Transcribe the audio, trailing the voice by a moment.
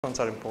Ones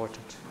are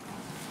important.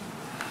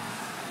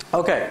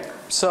 Okay,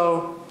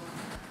 so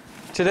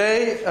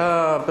today,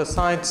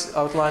 besides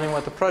outlining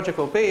what the project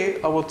will be,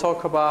 I will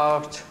talk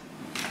about.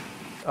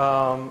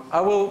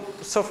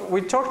 So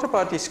we talked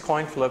about these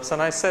coin flips,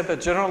 and I said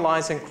that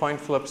generalizing coin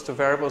flips to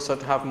variables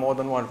that have more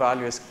than one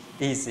value is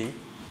easy,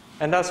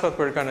 and that's what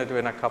we're going to do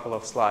in a couple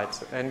of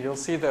slides. And you'll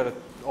see that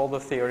all the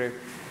theory,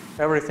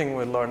 everything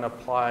we learn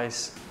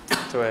applies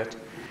to it,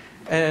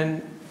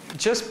 and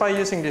just by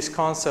using these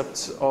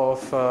concepts of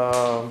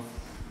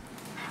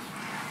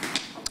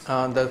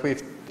that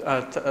we've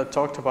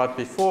talked about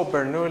before,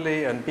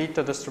 Bernoulli and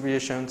beta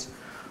distributions,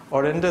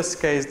 or in this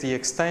case the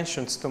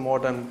extensions to more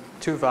than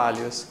two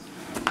values,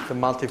 the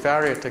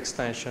multivariate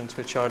extensions,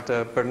 which are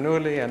the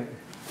Bernoulli and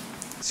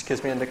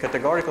the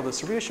categorical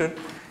distribution,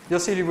 you'll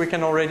see that we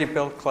can already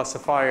build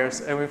classifiers,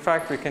 and in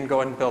fact we can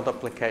go and build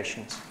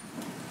applications,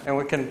 and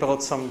we can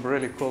build some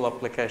really cool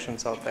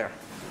applications out there.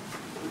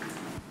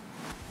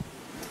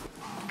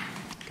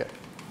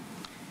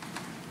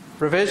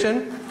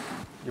 Revision.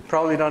 You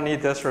probably don't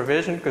need this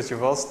revision because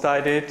you've all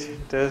studied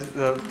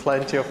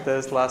plenty of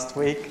this last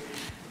week.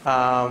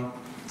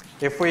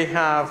 If we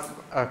have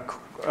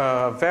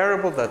a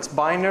variable that's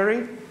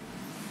binary,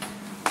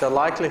 the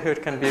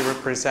likelihood can be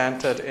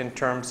represented in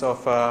terms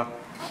of a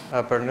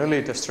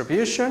Bernoulli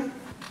distribution,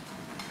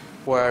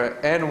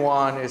 where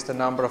n1 is the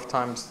number of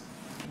times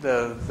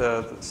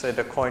say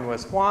the coin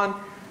was 1,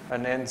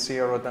 and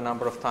n0 the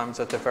number of times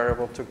that the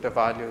variable took the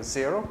value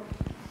 0.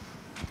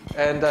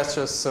 And that's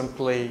just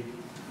simply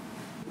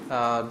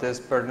this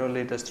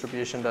Bernoulli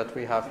distribution that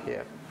we have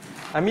here.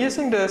 I'm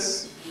using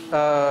this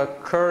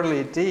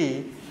curly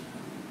d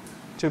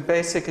to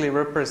basically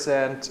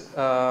represent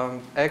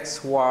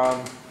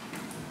x1,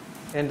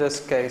 in this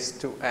case,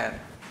 to n,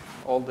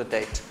 all the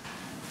data.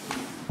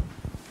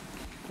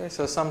 Okay,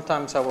 so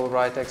sometimes I will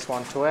write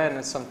x1 to n,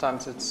 and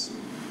sometimes it's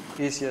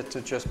easier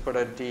to just put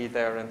a d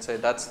there and say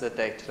that's the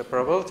data. The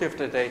probability of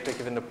the data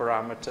given the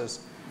parameters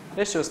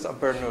is just a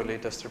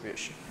Bernoulli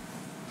distribution.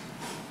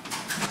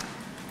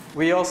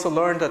 We also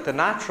learned that the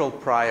natural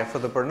prior for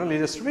the Bernoulli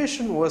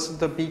distribution was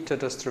the beta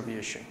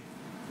distribution.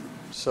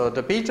 So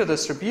the beta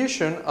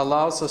distribution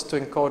allows us to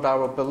encode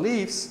our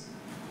beliefs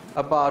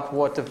about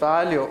what the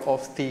value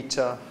of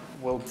theta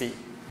will be.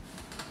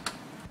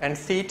 And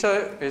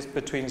theta is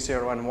between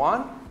 0 and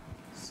 1.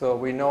 So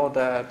we know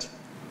that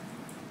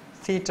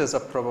theta is a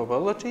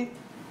probability.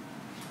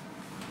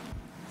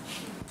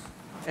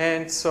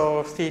 And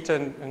so theta,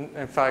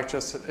 in fact,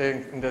 just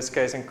in this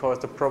case,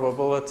 encodes the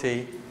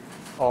probability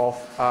of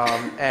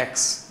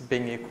x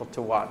being equal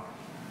to 1.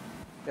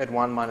 At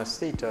 1 minus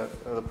theta,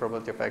 the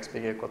probability of x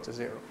being equal to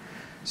 0.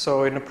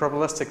 So in a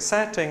probabilistic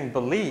setting,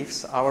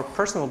 beliefs, our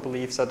personal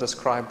beliefs, are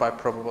described by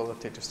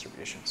probability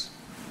distributions.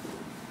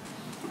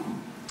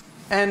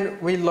 And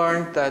we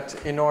learned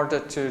that in order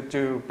to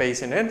do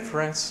Bayesian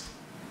inference,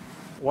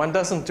 one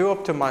doesn't do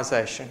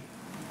optimization.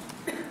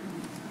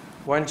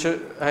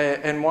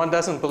 And one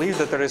doesn't believe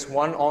that there is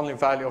one only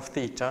value of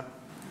theta.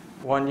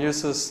 One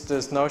uses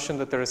this notion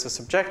that there is a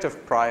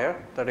subjective prior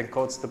that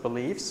encodes the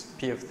beliefs,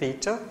 p of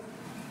theta,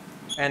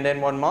 and then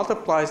one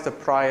multiplies the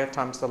prior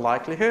times the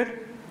likelihood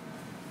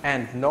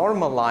and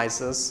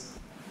normalizes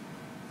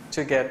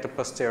to get the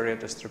posterior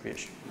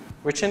distribution,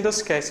 which in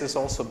this case is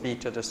also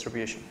beta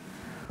distribution.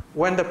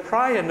 When the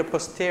prior and the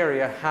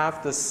posterior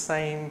have the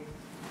same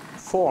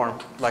form,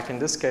 like in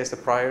this case the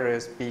prior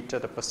is beta,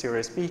 the posterior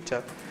is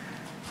beta,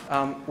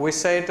 we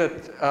say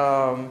that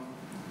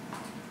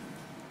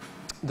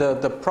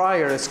the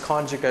prior is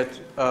conjugate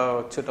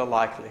to the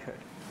likelihood.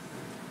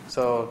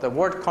 So the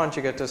word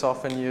conjugate is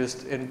often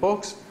used in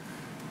books,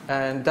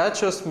 and that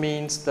just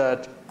means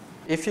that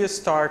if you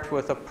start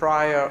with a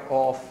prior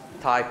of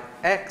type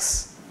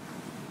x,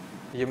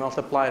 you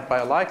multiply it by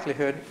a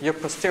likelihood, your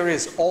posterior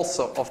is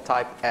also of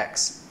type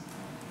x.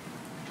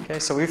 Okay,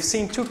 so we've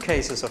seen two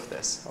cases of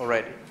this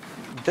already.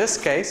 This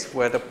case,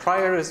 where the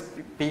prior is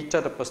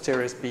beta, the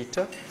posterior is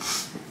beta,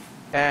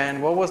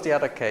 and what was the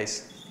other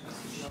case?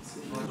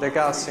 The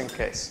Gaussian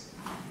case.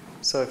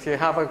 So if you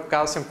have a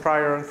Gaussian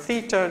prior on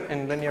theta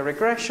in linear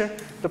regression,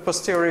 the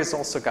posterior is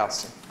also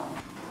Gaussian.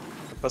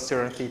 The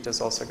posterior on theta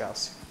is also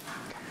Gaussian.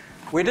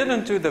 We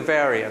didn't do the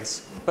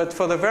variance, but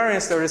for the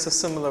variance there is a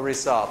similar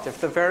result. If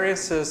the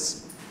variance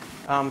is,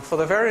 for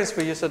the variance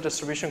we use a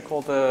distribution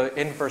called the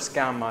inverse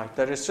gamma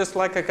that is just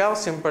like a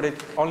Gaussian, but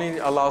it only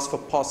allows for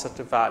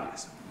positive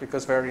values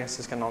because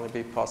variances can only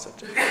be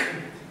positive.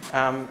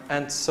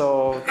 And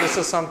so this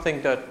is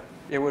something that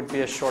it would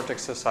be a short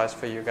exercise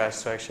for you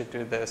guys to actually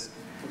do this.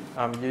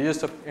 You use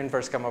the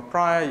inverse gamma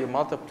prior, you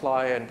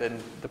multiply, and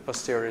then the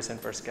posterior is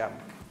inverse gamma.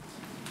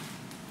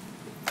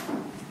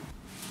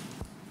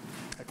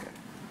 Okay.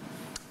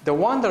 The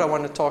one that I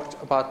want to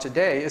talk about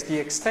today is the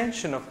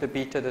extension of the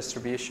beta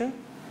distribution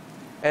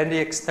and the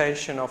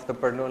extension of the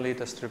Bernoulli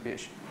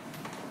distribution.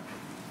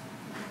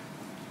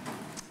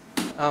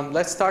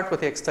 Let's start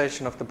with the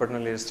extension of the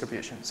Bernoulli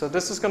distribution. So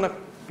this is going to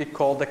be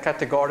called the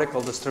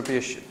categorical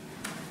distribution.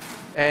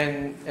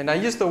 And I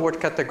use the word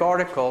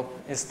categorical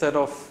instead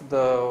of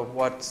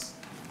what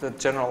the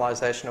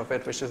generalization of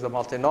it, which is the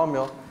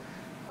multinomial,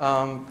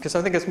 because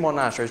I think it's more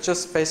natural. It's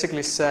just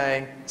basically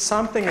saying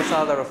something is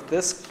either of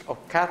this, of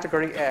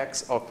category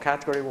X, or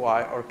category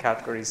Y, or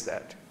category Z.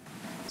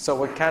 So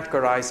we're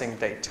categorizing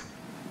data.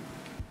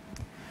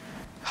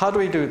 How do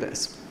we do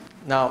this?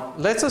 Now,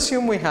 let's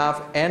assume we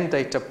have n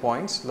data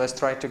points. Let's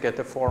try to get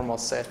the formal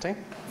setting.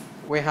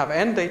 We have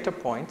n data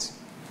points.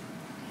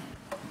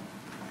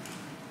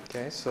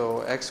 Okay,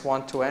 so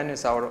x1 to n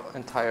is our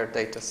entire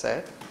data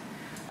set.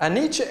 And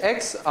each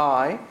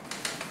xi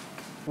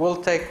will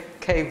take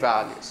k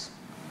values.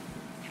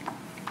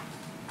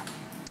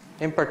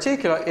 In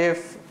particular,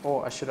 if,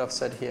 I should have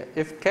said here,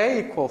 if k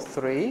equals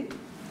 3,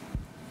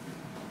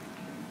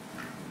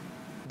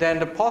 then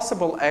the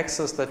possible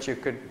x's that you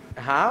could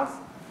have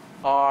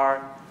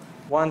are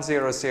 1,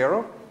 0,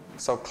 0,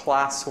 so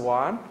class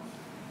 1,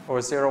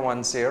 or 0,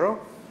 1, 0,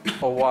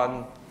 or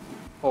 1,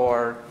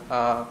 or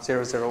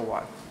 0, 0,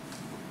 1.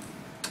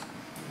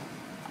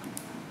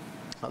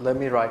 Let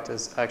me write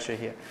this actually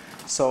here.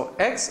 So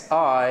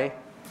xi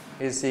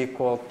is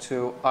equal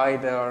to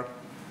either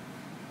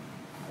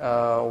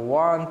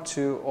 1,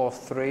 2, or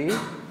 3.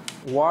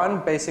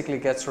 1 basically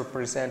gets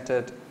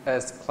represented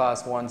as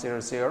class 1, 0,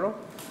 0,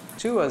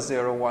 2 as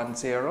 0, 1,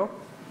 0,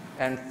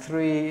 and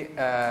 3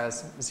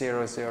 as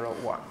 0, 0,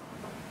 1.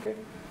 Okay?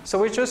 So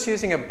we're just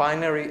using a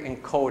binary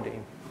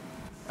encoding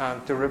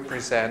to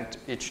represent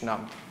each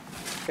number.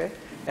 Okay?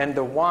 And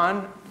the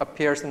 1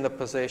 appears in the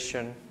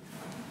position,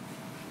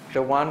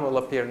 the 1 will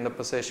appear in the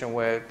position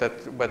where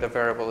the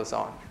variable is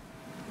on.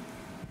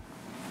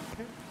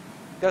 Okay?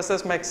 Does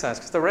this make sense?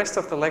 Because the rest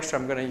of the lecture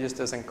I'm going to use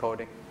this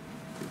encoding.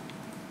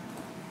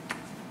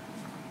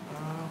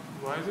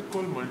 Why is it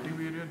called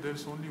multivariate?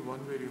 There's only one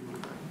variable.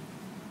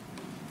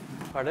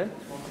 Pardon?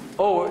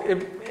 Oh,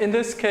 in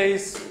this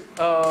case,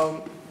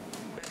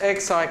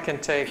 xi can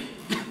take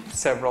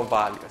several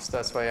values.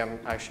 That's why I'm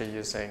actually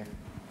using.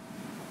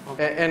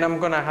 Okay. And I'm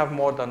going to have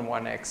more than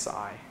one xi.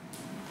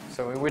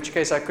 So in which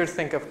case, I could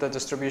think of the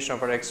distribution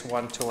over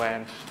x1 to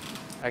n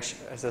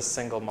actually as a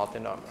single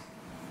multinomial.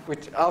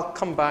 Which I'll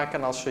come back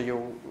and I'll show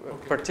you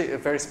a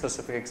very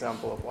specific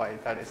example of why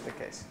that is the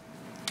case.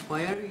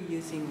 Why are we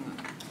using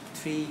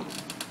 3?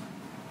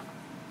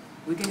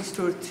 We can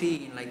store 3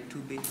 in like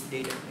 2-bit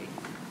data, right?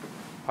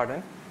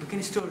 Pardon? We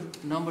can store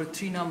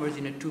 3 numbers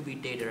in a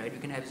 2-bit data, right? We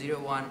can have 0,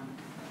 1,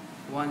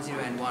 1, 0,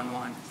 and 1,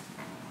 1.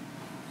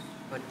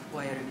 But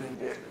why are you doing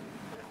that?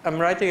 I'm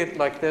writing it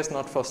like this,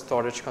 not for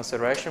storage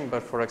consideration,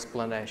 but for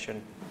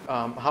explanation.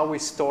 How we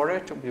store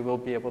it, we will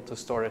be able to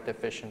store it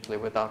efficiently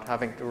without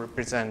having to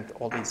represent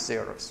all these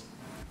zeros.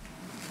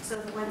 So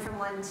if it went from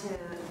 1 to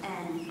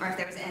n, or if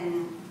there was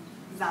n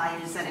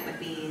values, then it would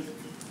be,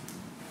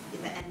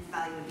 the nth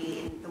value would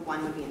be, the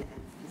 1 would be in the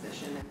nth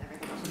position, and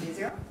everything else would be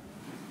 0?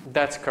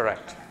 That's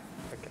correct.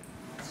 Okay.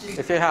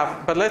 If you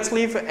have, but let's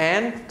leave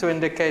n to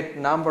indicate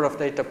number of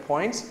data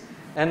points,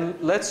 and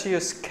let's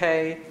use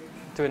k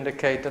to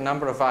indicate the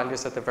number of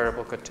values that the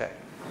variable could take.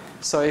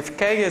 So if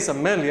k is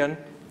 1,000,000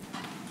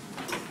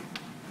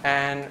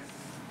 and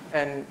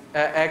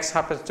x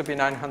happens to be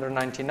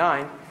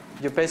 999,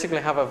 you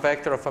basically have a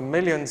vector of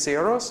 1,000,000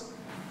 zeros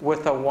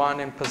with a 1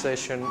 in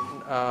position,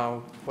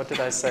 what did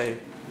I say?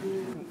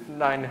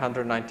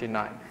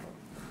 999,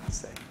 let's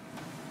say.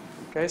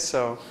 Okay,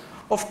 so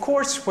of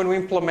course when we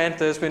implement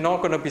this, we're not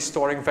going to be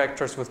storing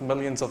vectors with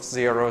millions of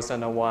zeros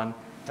and a 1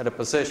 at a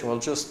position. We'll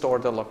just store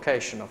the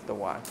location of the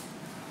 1.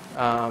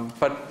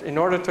 But in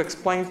order to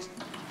explain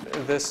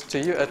this to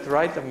you,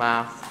 write the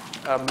math,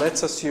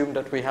 let's assume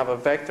that we have a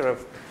vector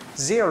of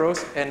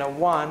zeros and a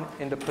 1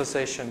 in the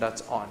position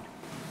that's on.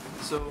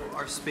 So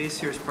our space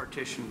here is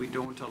partitioned. We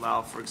don't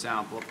allow, for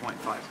example, a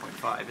 0.5,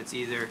 0.5. It's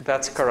either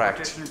that's correct.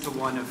 Partitioned to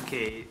 1 of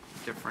k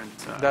different.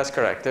 That's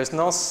correct. There's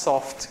no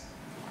soft.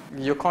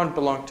 You can't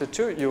belong to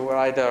 2. You are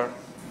either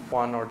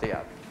one or the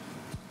other.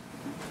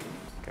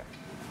 Okay.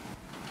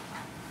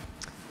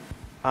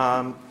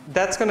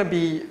 That's going to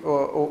be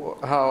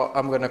how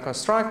I'm going to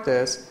construct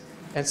this.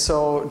 And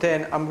so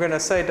then I'm going to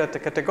say that the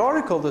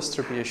categorical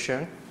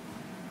distribution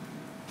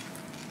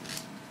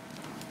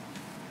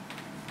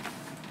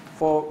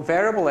for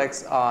variable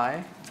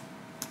xi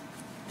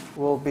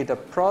will be the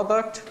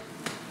product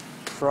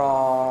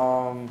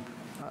from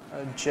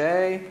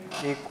j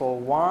equal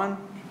 1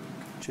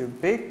 to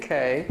big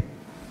K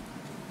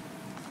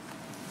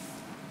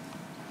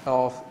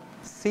of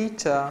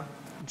theta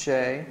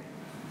j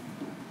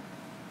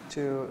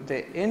to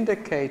the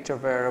indicator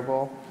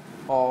variable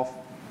of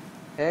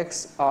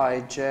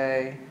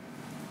xij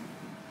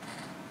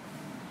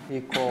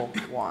equal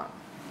 1.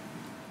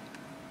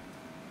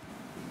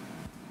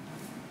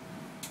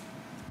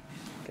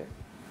 Okay.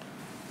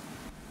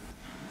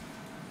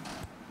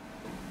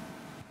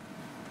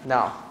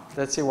 Now,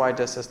 let's see why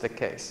this is the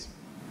case.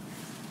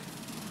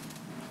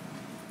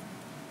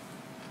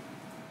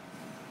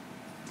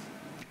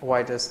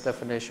 Why this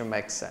definition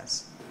makes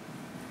sense.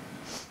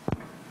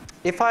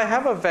 If I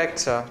have a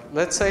vector,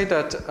 let's say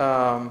that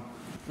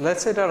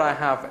I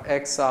have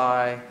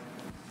xi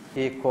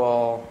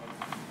equal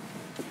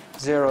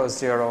 0,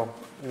 0,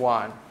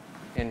 1.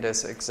 in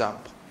this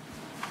example.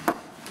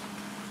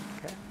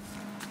 Okay.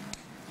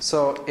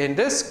 So in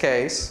this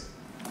case,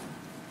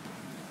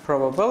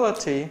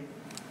 probability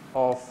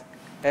of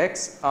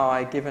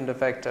xi given the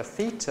vector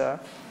theta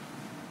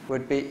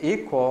would be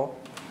equal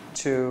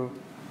to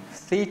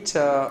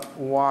theta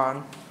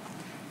 1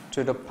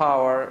 to the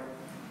power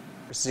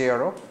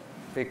 0,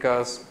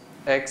 because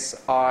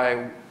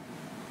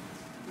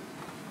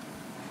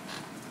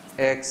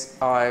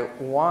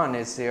xi1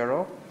 is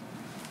 0,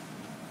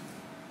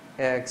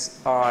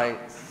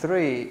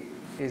 xi3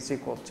 is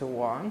equal to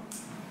 1.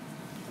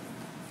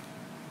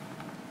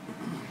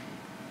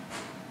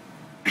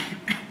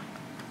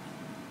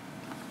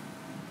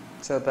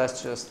 So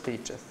that's just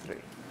theta 3.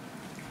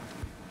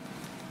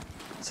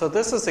 So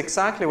this is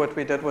exactly what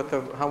we did with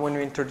when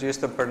we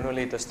introduced the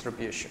Bernoulli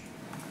distribution.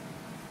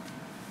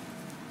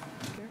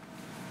 Okay.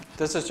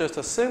 This is just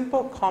a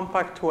simple,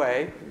 compact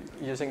way,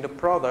 using the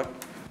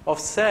product, of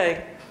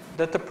saying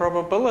that the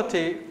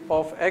probability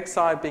of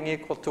xi being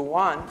equal to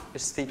 1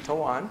 is theta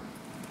 1,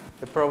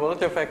 the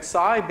probability of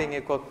xi being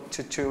equal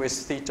to 2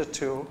 is theta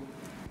 2,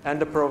 and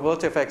the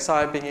probability of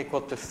xi being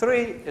equal to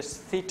 3 is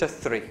theta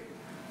 3.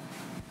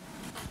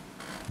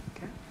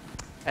 Okay.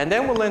 And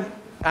then we'll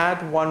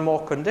add one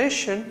more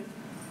condition,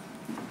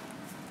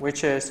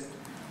 which is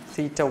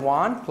theta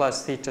 1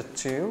 plus theta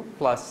 2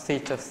 plus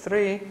theta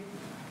 3,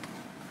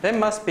 they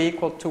must be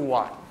equal to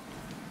 1.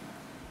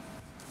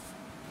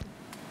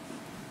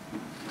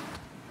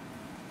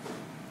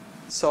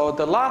 So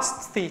the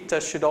last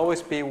theta should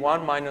always be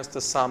 1 minus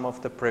the sum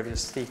of the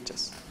previous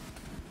thetas.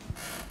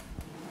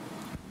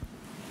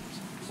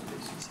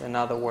 So in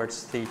other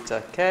words,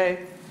 theta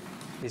k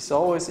is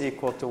always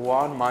equal to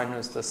 1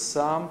 minus the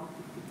sum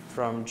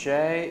from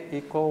j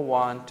equal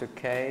 1 to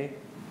k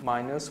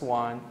minus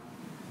 1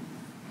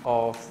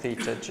 of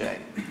theta j.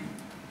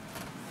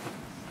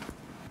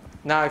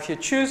 Now if you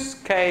choose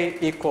k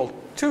equal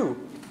 2,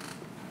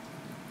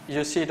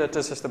 you see that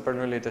this is the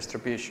Bernoulli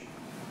distribution,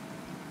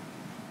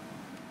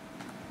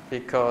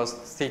 because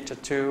theta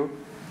 2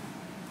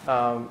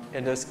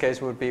 in this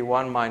case would be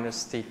 1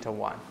 minus theta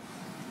 1.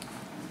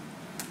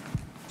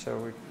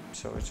 So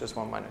it's just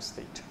 1 minus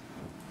theta.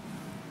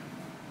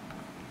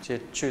 So you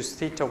choose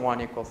theta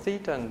 1 equal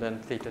theta, and then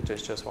theta 2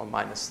 is just 1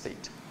 minus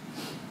theta.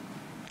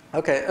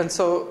 Okay, and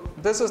so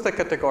this is the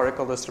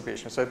categorical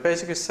distribution. So it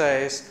basically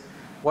says,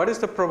 what is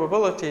the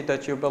probability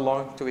that you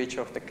belong to each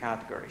of the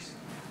categories?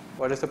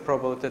 What is the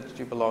probability that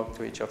you belong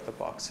to each of the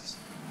boxes?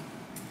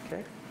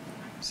 Okay,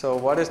 so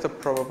what is the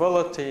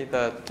probability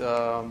that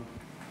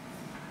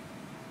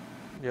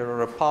you're a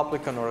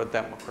Republican or a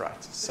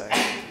Democrat, say?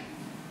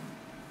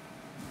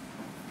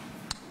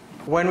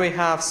 When we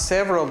have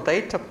several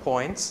data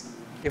points,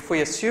 if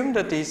we assume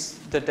that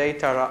the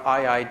data are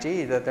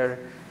IID, that they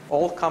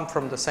all come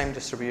from the same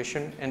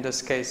distribution, in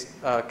this case,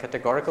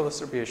 categorical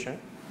distribution,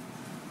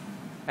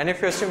 and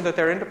if we assume that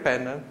they're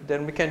independent,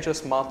 then we can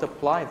just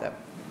multiply them.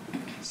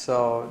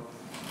 So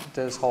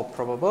this whole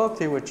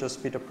probability would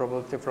just be the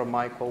probability from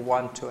I equal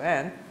 1 to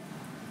n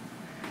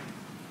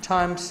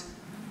times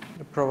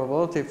the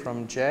probability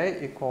from j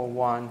equal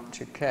 1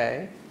 to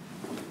k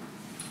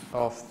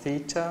of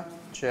theta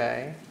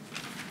j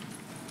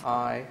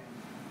I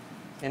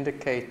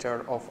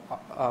indicator of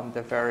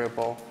the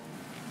variable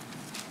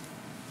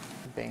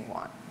being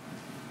 1.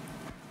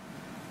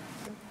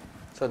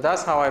 So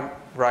that's how I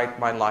write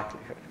my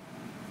likelihood.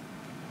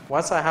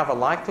 Once I have a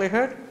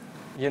likelihood,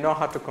 you know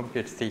how to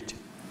compute theta.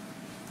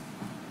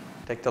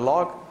 Take the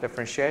log,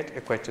 differentiate,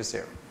 equate to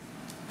 0.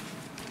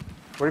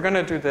 We're going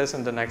to do this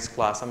in the next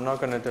class. I'm not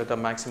going to do the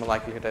maximum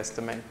likelihood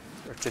estimate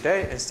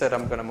today. Instead,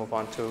 I'm going to move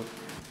on to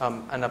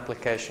an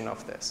application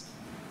of this.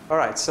 All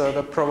right, so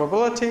the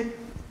probability,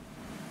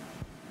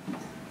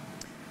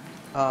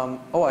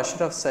 I should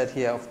have said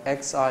here of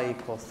xi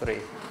equal 3.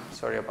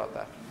 Sorry about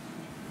that.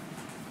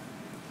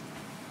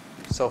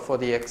 So for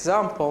the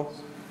example,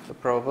 the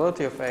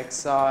probability of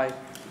xi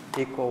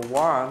equal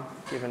 1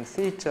 given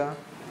theta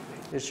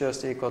is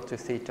just equal to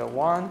theta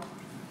 1.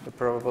 The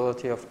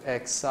probability of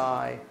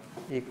xi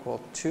equal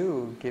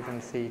 2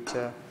 given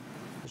theta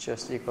is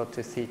just equal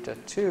to theta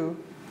 2,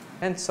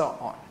 and so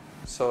on.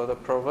 So the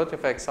probability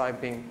of xi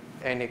being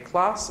any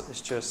class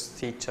is just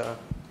theta,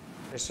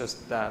 it's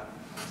just that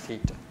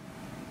theta.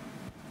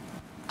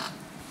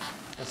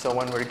 And so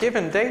when we're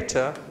given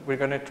data, we're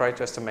going to try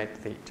to estimate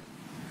theta.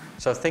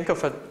 So think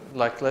of it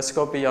like, let's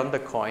go beyond the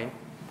coin.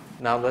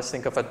 Now let's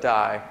think of a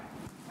die.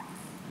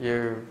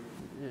 You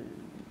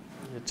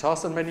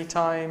toss it many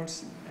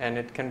times, and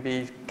it can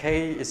be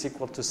k is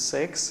equal to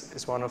 6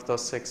 is one of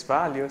those 6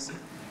 values.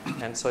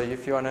 And so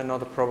if you want to know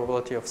the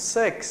probability of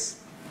 6,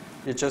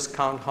 you just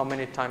count how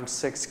many times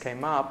 6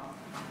 came up,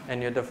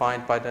 and you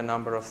divide by the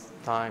number of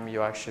time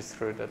you actually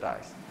threw the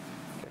dice.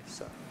 Okay,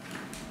 so.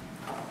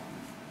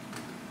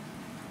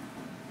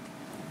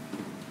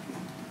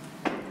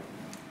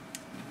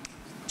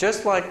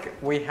 Just like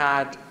we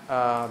had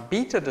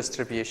beta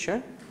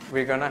distribution,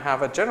 we're going to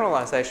have a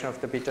generalization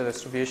of the beta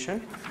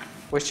distribution,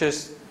 which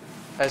is,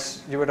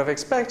 as you would have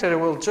expected, it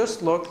will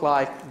just look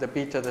like the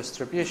beta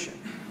distribution.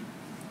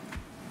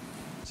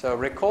 So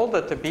recall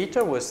that the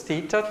beta was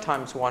theta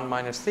times 1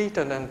 minus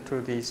theta, and then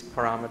through these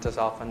parameters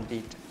alpha and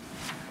beta.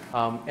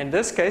 In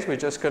this case, we're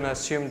just going to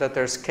assume that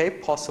there's k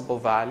possible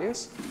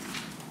values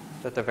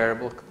that the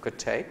variable could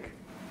take.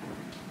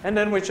 And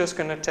then we're just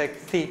going to take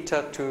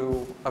theta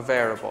to a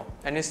variable.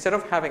 And instead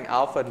of having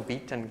alpha and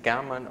beta and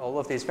gamma and all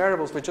of these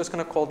variables, we're just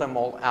going to call them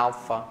all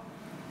alpha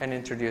and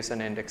introduce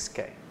an index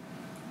k.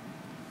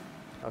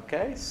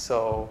 Okay,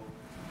 so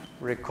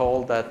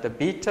recall that the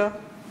beta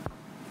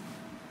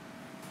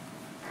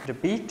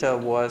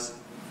was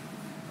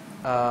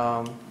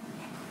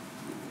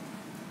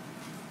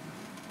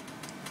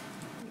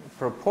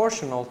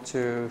proportional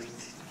to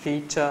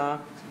theta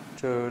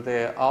to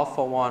the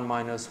alpha 1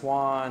 minus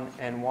 1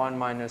 and 1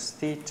 minus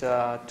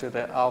theta to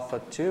the alpha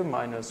 2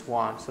 minus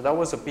 1. So that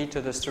was a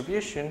beta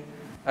distribution.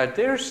 A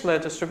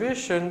Dirichlet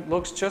distribution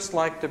looks just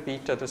like the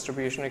beta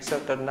distribution,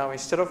 except that now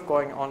instead of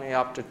going only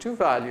up to 2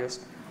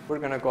 values, we're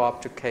going to go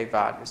up to k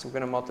values. We're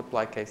going to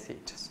multiply k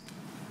thetas.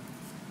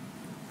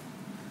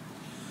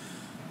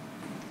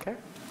 Okay.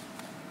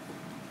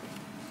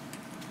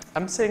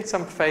 I'm seeing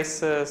some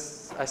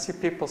faces. I see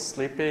people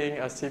sleeping.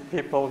 I see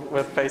people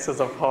with faces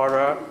of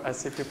horror. I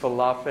see people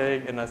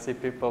laughing, and I see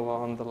people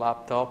on the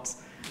laptops.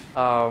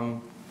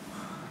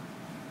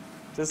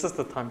 This is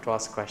the time to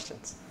ask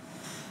questions.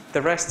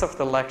 The rest of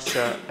the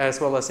lecture, as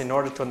well as in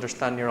order to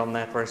understand neural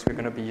networks, we're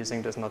going to be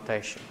using this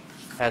notation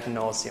ad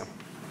nauseum.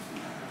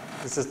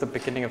 This is the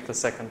beginning of the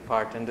second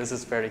part, and this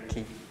is very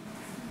key.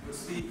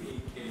 What's the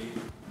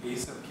A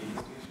sub k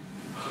station?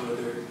 So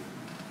whether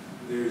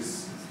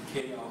there's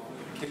k alpha,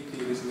 k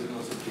thetas, and then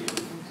also k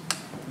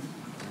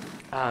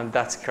alphas?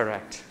 That's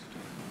correct.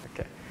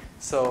 Okay.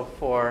 So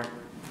for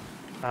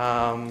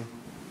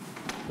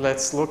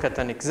let's look at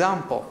an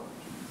example.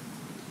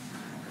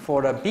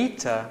 For a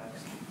beta,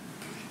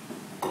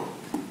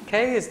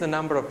 k is the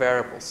number of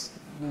variables,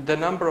 the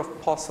number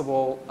of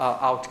possible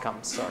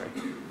outcomes. Sorry.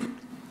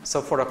 So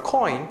for a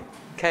coin,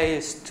 k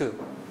is 2,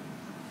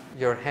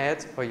 your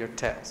heads or your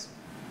tails.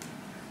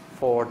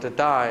 For the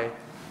die,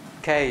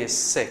 k is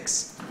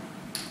 6,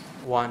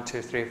 1,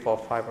 2, 3, 4,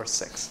 5, or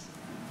 6.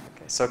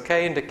 Okay, so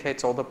k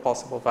indicates all the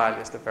possible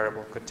values the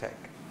variable could take.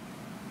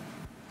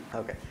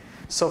 Okay,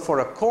 so for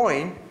a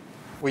coin,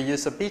 we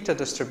use a beta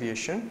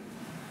distribution,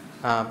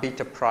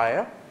 beta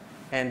prior,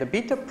 and the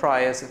beta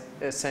prior is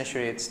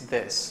essentially it's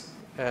this.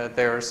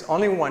 There's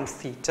only one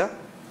theta.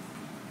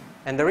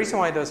 And the reason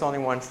why there's only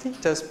one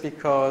theta is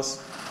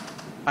because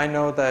I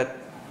know that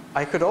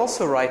I could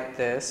also write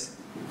this.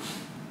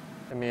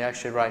 Let me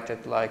actually write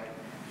it like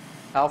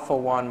alpha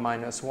 1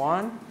 minus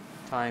 1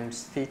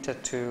 times theta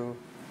 2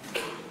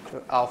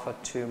 to alpha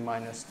 2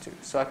 minus 2.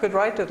 So I could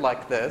write it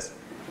like this,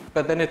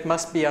 but then it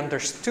must be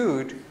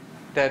understood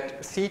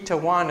that theta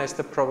 1 is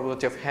the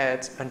probability of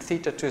heads and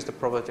theta 2 is the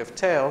probability of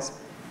tails.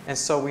 And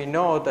so we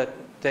know that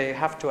they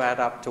have to add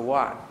up to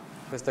 1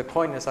 because the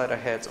coin is either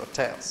heads or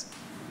tails.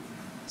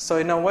 So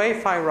in a way,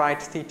 if I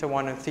write theta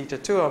 1 and theta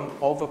 2, I'm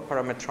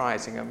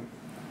over-parametrizing them.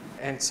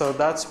 And so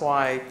that's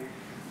why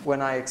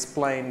when I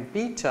explain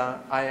beta,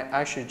 I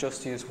actually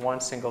just use one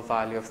single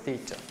value of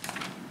theta.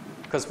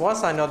 Because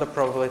once I know the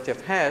probability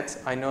of heads,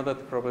 I know that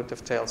the probability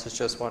of tails is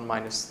just 1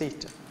 minus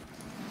theta.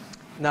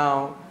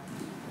 Now,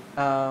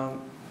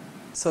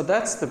 so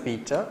that's the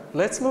beta.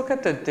 Let's look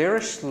at the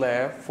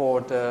Dirichlet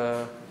for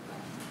the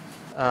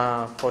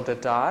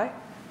die.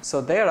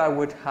 So there I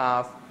would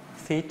have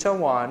theta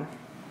 1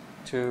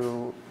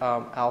 to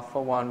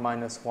alpha 1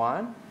 minus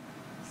 1,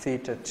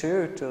 theta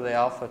 2 to the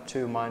alpha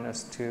 2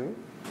 minus 2,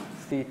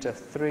 theta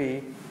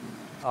 3,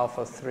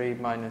 alpha 3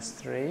 minus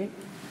 3,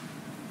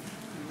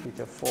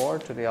 theta 4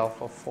 to the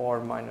alpha 4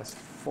 minus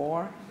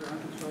 4.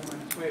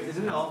 Wait,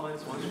 isn't it all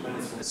minus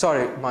 1?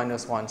 Sorry,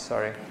 minus 1,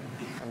 sorry.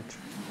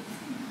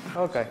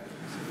 Okay,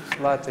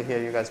 glad to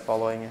hear you guys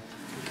following it.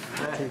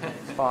 Theta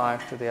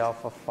 5 to the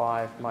alpha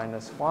 5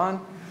 minus 1.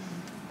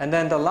 And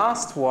then the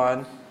last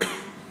one,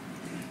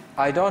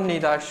 I don't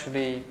need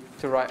actually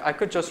to write, I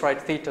could just write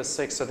theta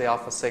 6 to the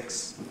alpha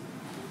 6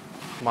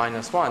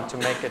 minus 1 to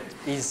make it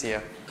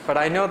easier. But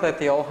I know that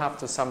they all have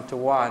to sum to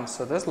 1,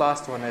 so this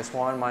last one is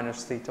 1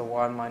 minus theta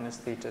 1 minus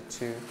theta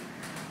 2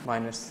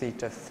 minus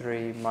theta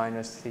 3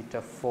 minus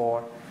theta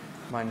 4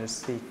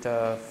 minus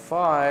theta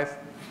 5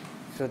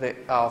 to the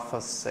alpha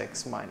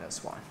 6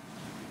 minus 1.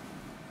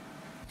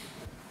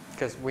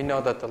 Because we know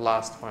that the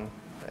last one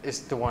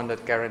is the one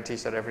that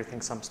guarantees that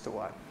everything sums to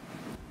 1.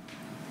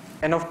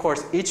 And of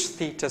course, each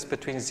theta is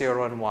between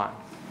 0 and 1.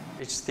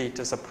 Each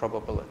theta is a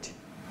probability.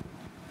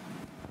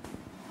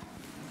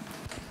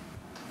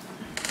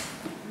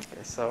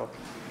 Okay, so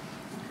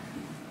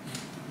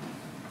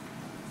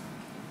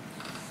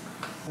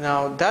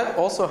now that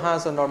also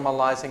has a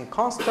normalizing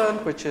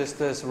constant, which is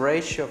this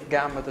ratio of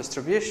gamma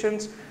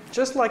distributions.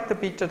 Just like the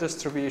beta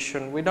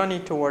distribution, we don't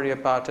need to worry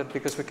about it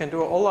because we can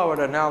do all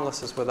our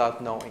analysis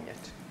without knowing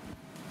it.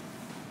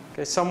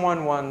 Okay,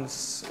 someone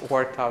once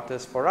worked out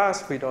this for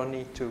us. We don't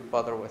need to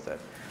bother with it.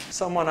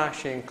 Someone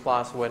actually in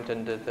class went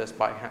and did this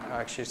by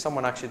hand.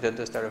 Someone actually did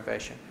this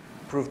derivation,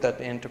 proved that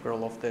the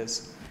integral of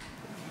this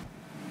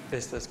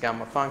is this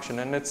gamma function.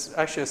 And it's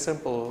actually a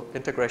simple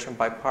integration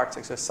by parts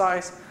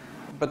exercise,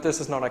 but this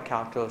is not a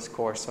calculus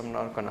course, so I'm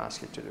not going to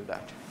ask you to do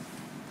that.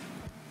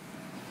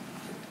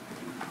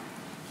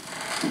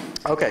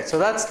 Okay, so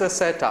that's the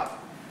setup.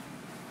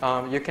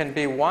 You can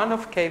be one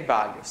of k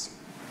values,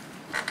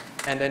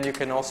 and then you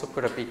can also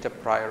put a beta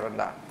prior on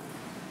that.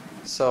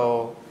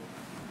 So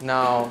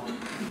now,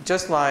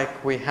 just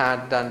like we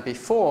had done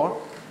before,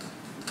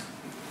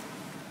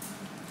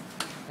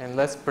 and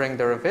let's bring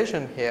the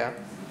revision here.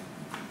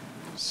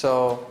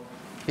 So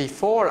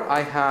before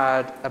I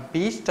had a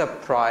beta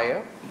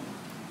prior,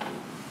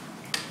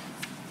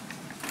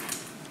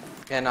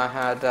 and I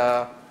had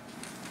a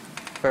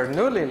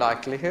Bernoulli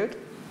likelihood.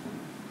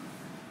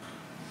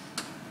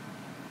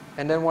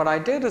 And then what I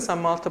did is I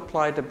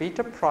multiplied the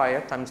beta prior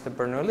times the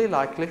Bernoulli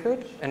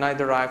likelihood, and I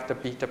derived the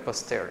beta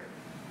posterior.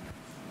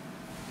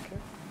 Okay.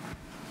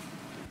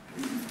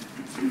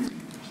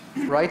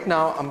 Right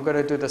now, I'm going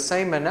to do the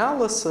same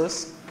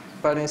analysis,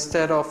 but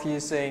instead of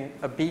using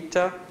a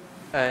beta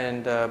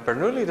and a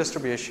Bernoulli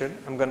distribution,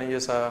 I'm going to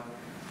use a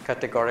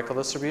categorical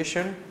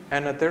distribution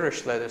and a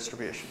Dirichlet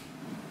distribution.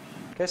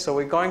 Okay, so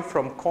we're going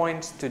from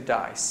coins to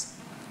dice.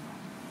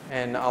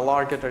 And I'll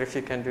argue that if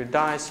you can do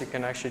dice, you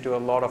can actually do a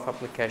lot of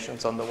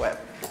applications on the web.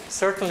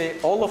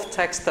 Certainly, all of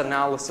text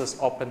analysis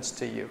opens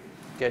to you.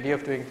 The idea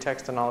of doing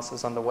text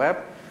analysis on the web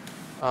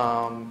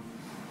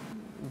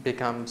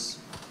becomes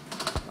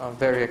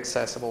very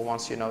accessible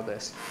once you know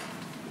this.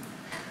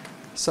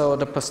 So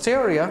the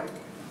posterior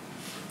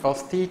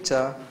of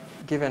theta,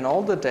 given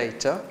all the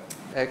data,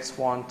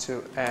 x1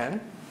 to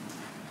n,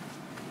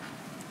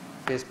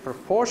 is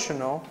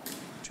proportional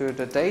to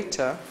the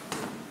data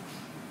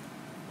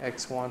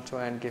x1 to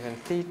n given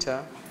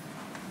theta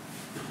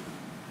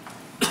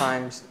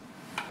times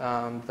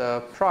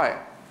the prior.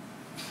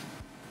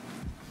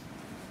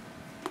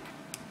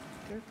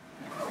 Okay.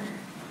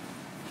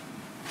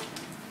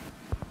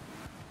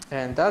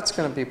 And that's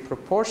going to be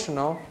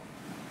proportional.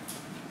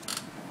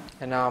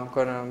 And now I'm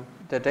going to,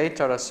 the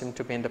data are assumed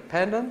to be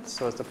independent,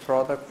 so it's the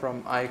product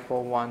from I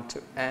equal 1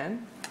 to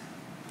n,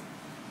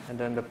 and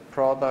then the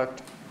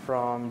product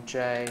from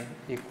j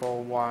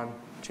equal 1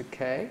 to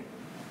k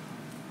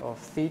of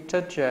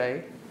theta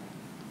j,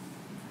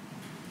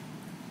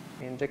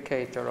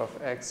 indicator of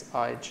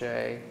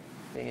xij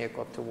being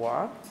equal to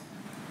 1.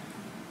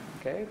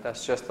 Okay,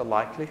 that's just the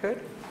likelihood.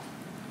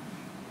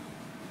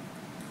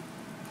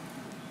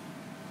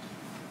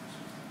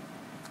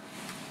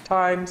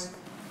 Times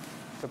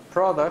the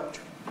product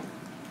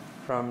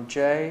from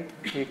j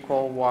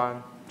equal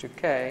 1 to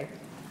k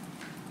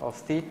of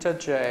theta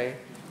j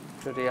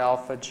to the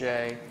alpha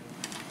j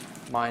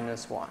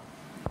minus 1.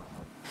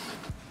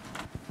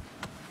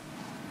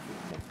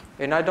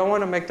 And I don't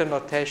want to make the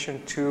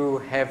notation too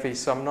heavy,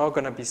 so I'm not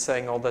going to be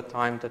saying all the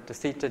time that the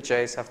theta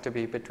j's have to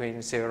be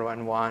between 0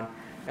 and 1,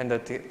 and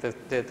that the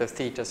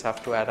thetas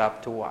have to add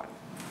up to 1.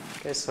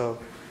 Okay, so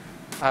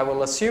I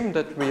will assume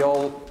that we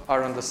all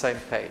are on the same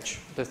page.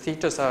 The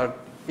thetas are,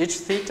 each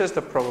theta is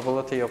the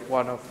probability of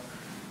one of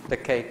the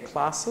k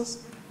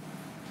classes,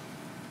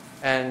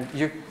 and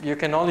you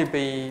can only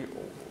be,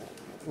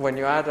 when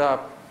you add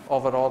up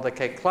over all the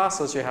k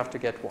classes, you have to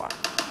get 1.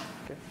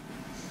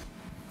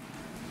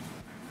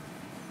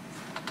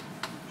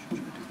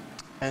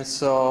 And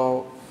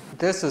so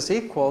this is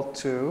equal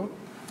to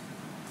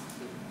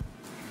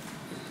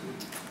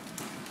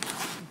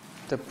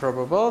the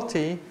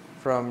probability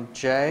from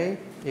j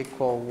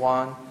equal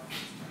 1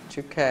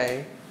 to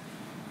k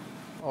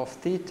of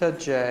theta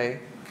j,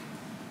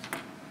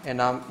 and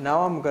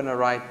now I'm going to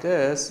write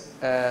this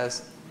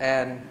as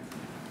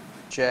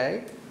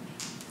nj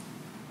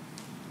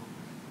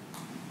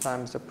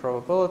times the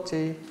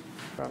probability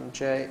from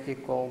j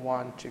equal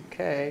 1 to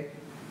k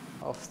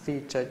of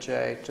theta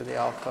j to the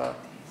alpha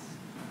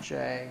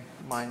j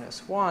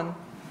minus 1,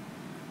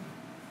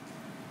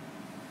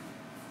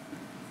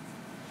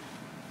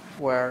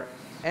 where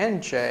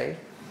nj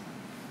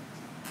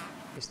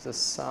is the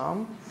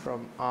sum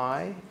from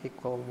I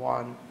equal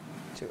 1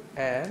 to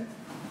n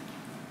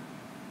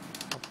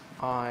of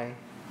I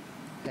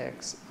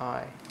x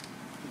I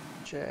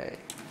j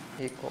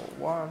equal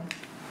 1.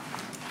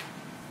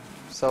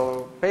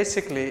 So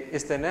basically,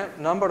 it's the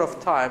number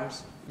of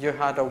times you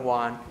had a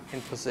 1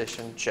 in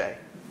position j.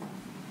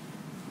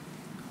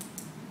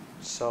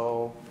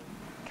 So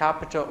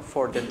capital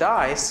for the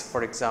dice,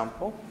 for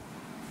example,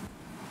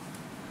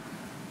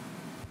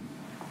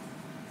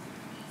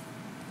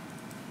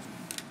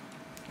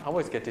 I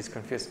always get this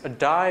confused. A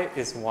die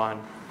is 1,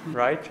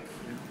 right?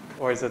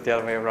 Or is it the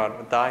other way around?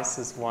 A dice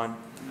is 1.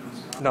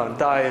 No,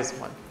 die is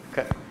 1.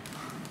 Okay.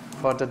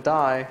 For the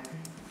die,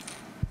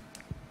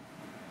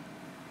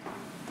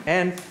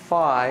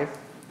 n5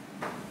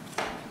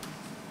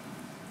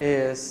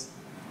 is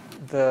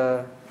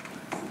the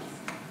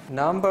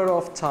number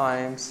of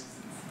times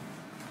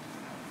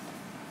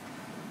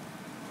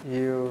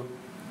you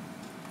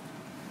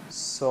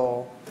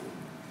saw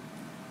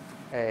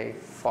a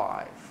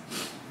 5.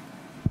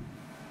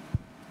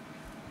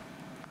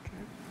 Okay.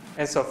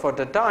 And so for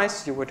the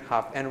dice, you would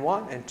have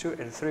N1, N2,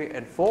 N3,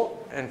 N4,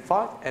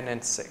 N5, and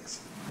N6.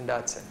 And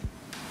that's it.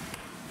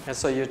 And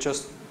so you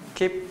just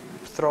keep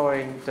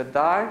throwing the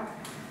die,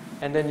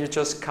 and then you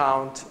just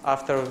count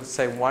after,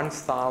 say,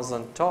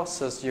 1,000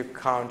 tosses, you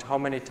count how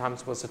many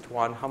times was it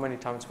 1, how many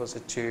times was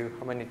it 2,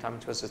 how many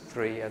times was it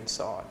 3, and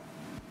so on.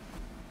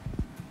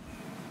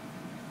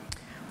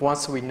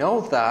 Once we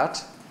know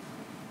that,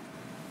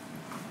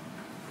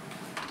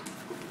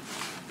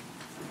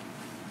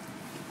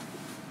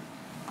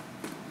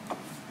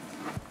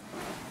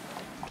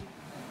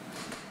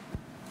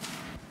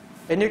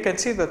 and you can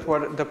see that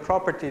what the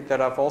property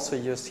that I've also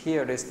used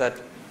here is that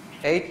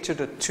 8 to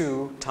the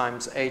 2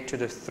 times 8 to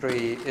the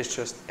 3 is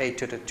just 8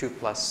 to the 2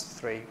 plus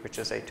 3, which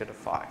is 8 to the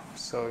 5.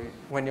 So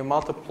when you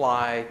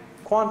multiply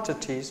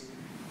quantities,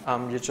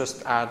 you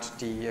just add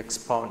the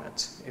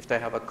exponents if they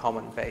have a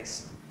common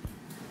base.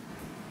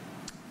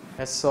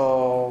 And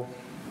so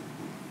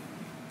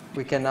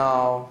we can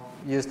now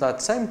use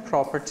that same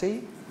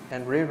property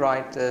and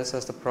rewrite this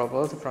as the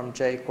probability from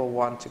j equal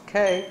 1 to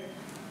k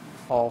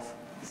of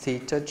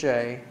theta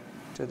j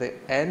to the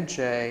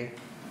nj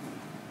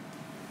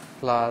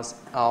plus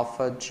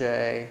alpha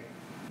j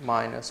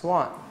minus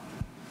 1.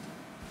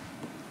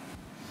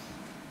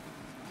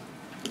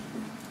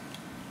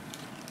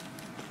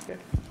 Okay.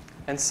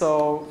 And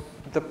so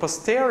the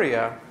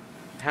posterior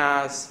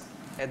has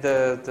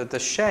the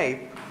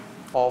shape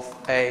of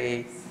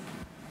a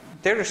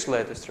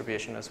Dirichlet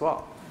distribution as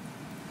well,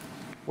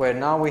 where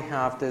now we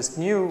have this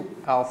new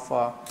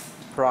alpha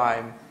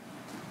prime,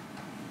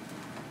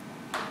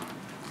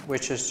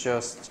 which is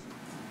just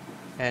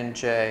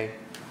nj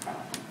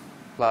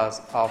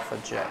plus alpha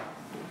j.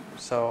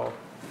 So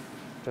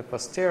the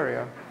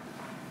posterior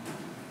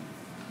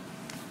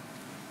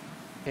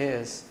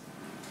is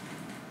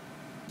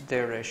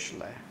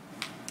Dirichlet.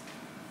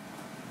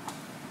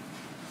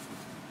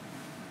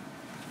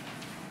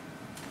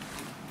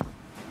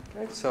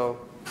 Okay, so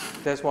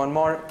there's one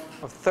more,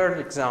 a third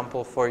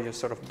example for your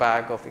sort of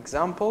bag of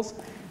examples.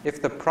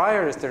 If the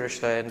prior is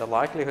Dirichlet and the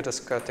likelihood is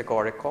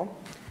categorical,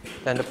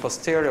 then the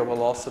posterior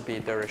will also be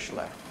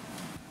Dirichlet.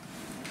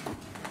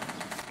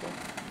 Okay.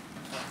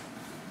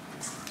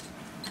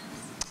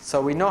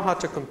 So we know how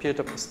to compute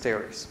the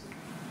posteriors.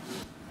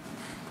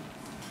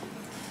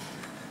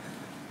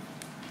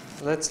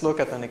 Let's look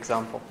at an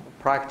example,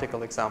 a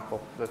practical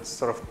example that's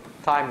sort of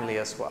timely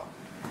as well.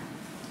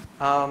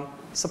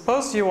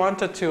 Suppose you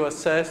wanted to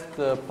assess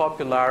the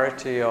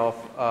popularity of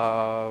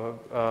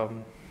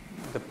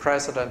the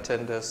president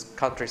in this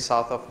country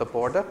south of the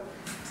border.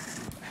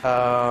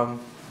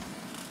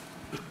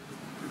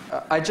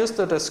 I just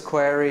did this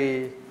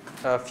query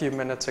a few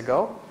minutes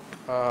ago.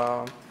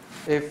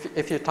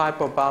 If you type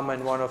Obama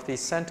in one of these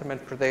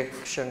sentiment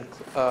prediction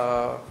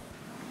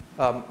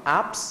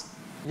apps,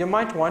 you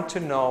might want to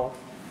know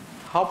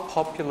how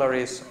popular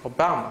is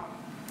Obama,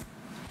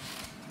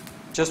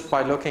 just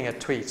by looking at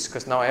tweets,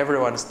 because now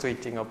everyone's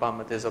tweeting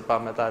Obama this,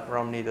 Obama that,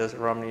 Romney this,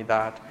 Romney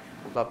that,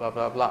 blah, blah,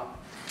 blah, blah.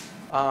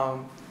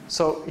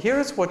 So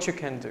here's what you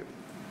can do.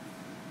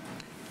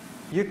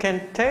 You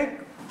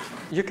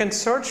can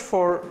search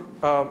for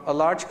a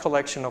large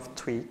collection of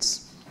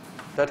tweets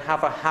that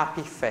have a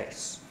happy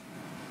face.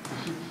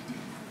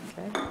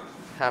 Okay?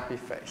 Happy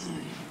face.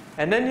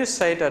 And then you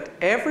say that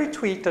every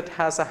tweet that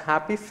has a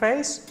happy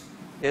face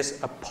is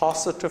a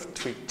positive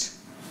tweet.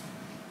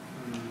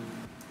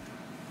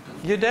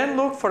 You then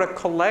look for a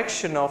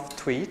collection of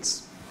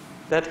tweets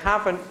that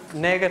have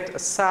a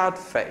sad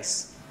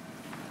face.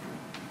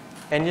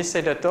 And you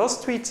say that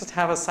those tweets that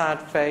have a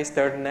sad face,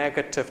 they're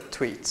negative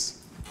tweets.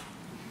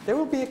 There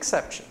will be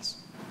exceptions.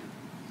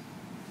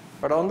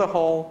 But on the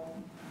whole,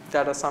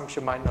 that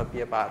assumption might not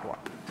be a bad one.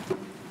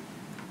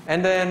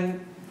 And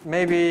then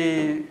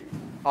maybe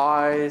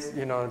eyes,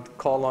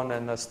 colon,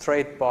 and a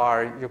straight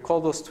bar, you call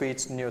those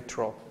tweets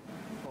neutral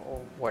or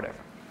whatever.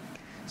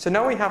 So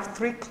now we have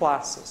three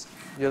classes.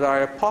 You're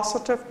either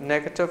positive,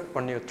 negative,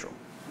 or neutral.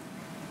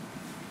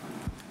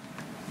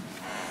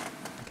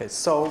 Okay,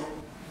 so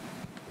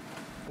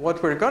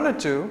what we're going to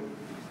do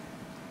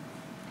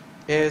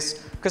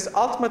is, because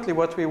ultimately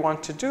what we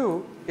want to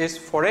do is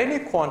for any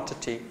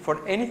quantity,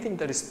 for anything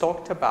that is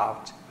talked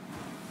about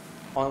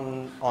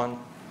on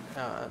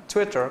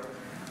Twitter,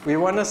 we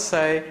want to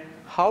say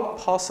how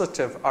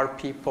positive are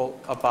people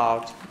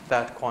about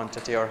that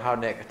quantity or how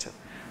negative.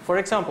 For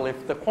example,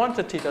 if the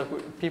quantity that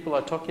people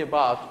are talking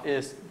about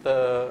is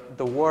the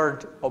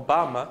word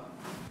Obama,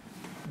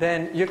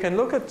 then you can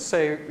look at,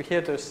 say, here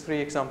there's 3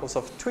 examples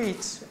of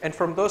tweets, and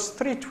from those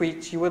 3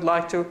 tweets, you would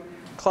like to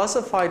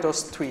classify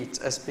those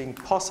tweets as being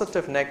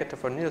positive,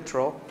 negative, or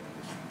neutral,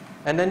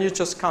 and then you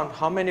just count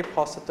how many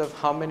positive,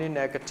 how many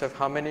negative,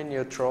 how many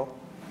neutral,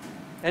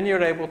 and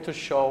you're able to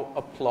show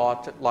a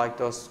plot like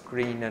those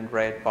green and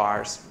red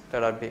bars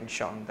that are being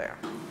shown there.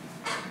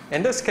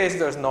 In this case,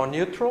 there's no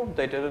neutral.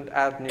 They didn't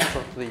add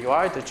neutral to the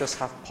UI. They just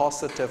have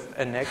positive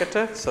and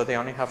negative, so they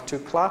only have 2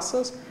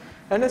 classes.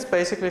 And it's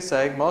basically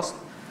saying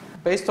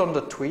based on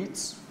the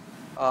tweets,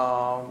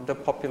 the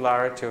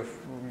popularity of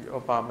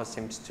Obama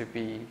seems to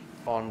be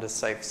on the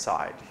safe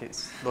side.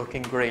 He's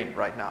looking green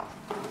right now,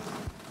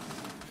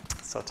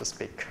 so to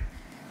speak.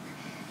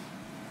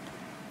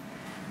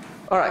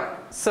 All right,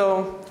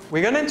 so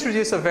we're going to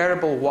introduce a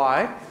variable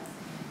y,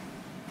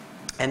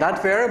 and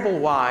that variable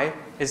y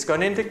is going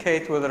to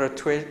indicate whether a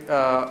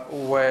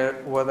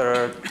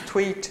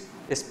tweet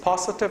is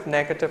positive,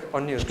 negative,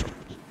 or neutral.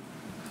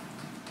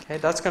 Okay,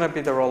 that's going to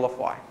be the role of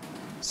y.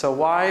 So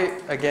y,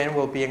 again,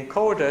 will be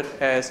encoded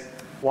as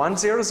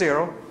 100,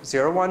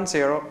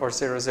 010, or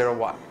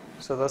 001.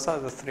 So those are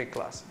the three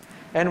classes.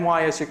 And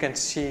y, as you can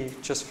see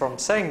just from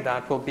saying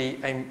that, will be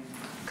a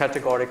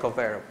categorical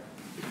variable.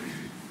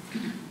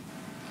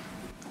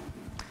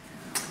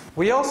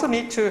 We also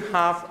need to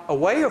have a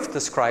way of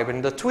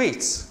describing the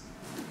tweets.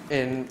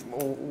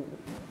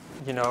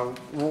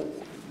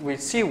 We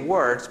see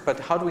words, but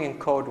how do we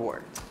encode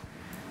words?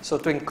 So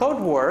to encode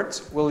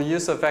words, we'll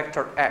use a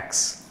vector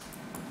x.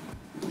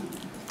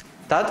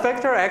 That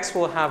vector x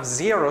will have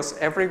zeros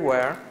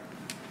everywhere,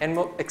 and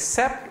will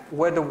except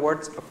where the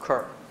words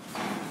occur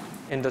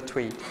in the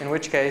tweet, in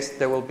which case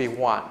there will be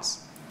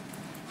ones.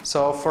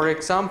 So for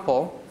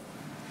example,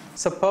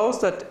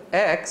 suppose that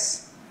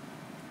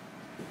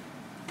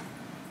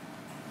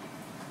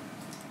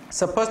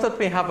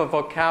we have a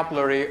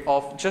vocabulary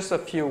of just a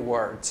few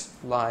words,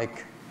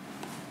 like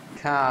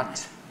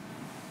cat,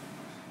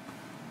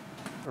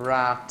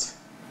 rat,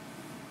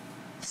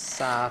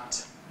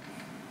 sat,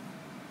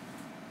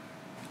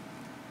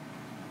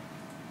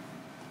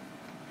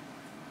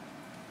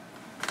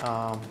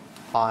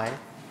 hi,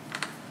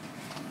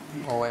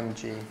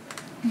 OMG.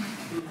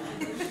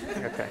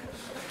 Okay.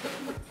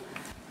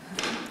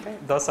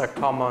 Those are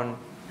common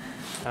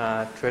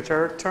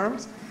Twitter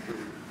terms.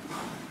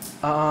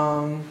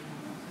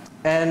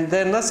 And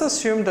then let's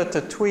assume that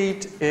the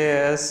tweet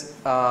is,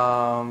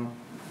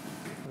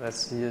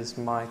 let's use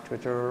my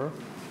Twitter.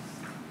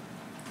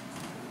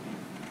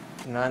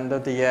 Nando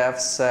de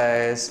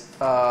says,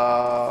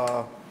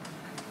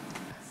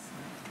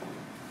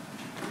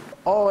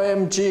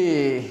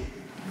 OMG,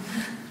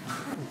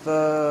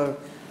 the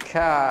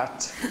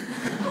cat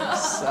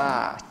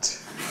sat.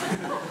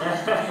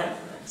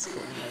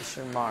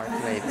 Exclamation mark,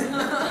 maybe.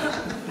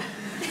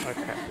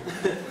 Okay.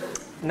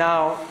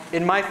 Now,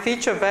 in my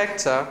feature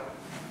vector,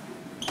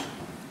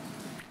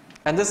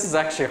 and this is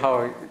actually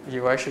how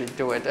you actually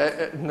do it.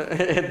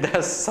 It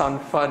does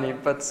sound funny,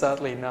 but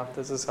sadly enough,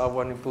 this is how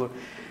one include.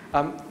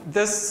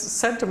 This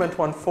sentiment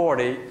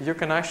 140, you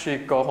can actually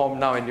go home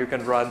now and you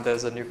can run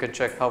this and you can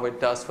check how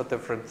it does for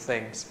different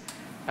things.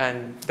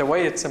 And the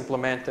way it's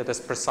implemented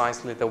is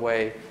precisely the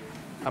way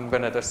I'm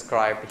going to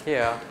describe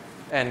here,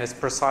 and it's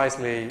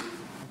precisely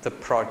the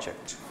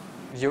project.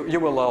 You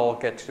will all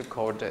get to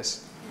code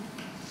this.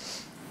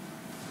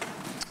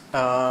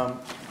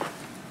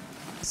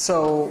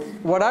 So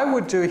what I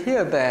would do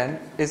here then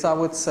is I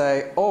would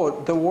say,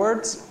 oh, the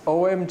words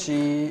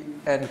OMG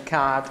and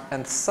cat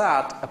and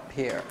sat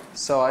appear.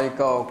 So I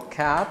go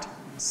cat,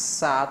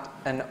 sat,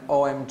 and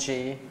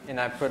OMG,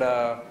 and I put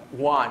a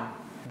 1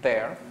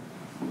 there.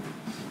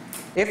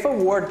 If a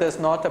word does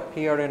not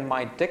appear in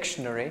my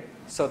dictionary,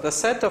 so the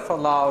set of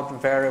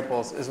allowed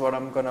variables is what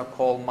I'm going to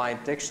call my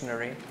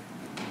dictionary,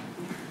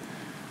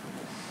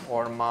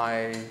 or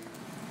my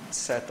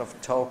set of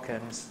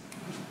tokens.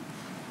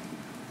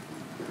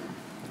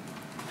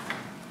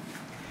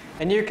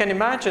 And you can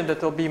imagine that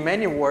there'll be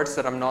many words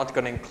that I'm not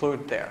going to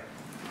include there.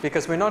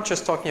 Because we're not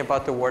just talking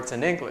about the words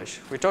in English.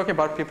 We're talking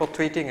about people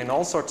tweeting in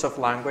all sorts of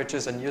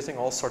languages and using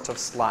all sorts of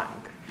slang.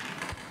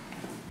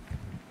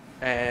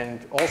 And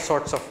all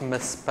sorts of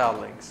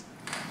misspellings.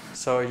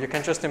 So you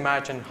can just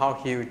imagine how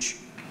huge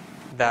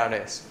that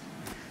is.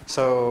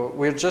 So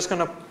we're just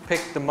going to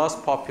pick the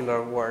most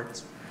popular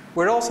words.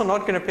 We're also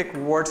not going to pick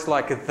words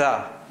like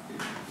the,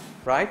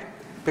 right?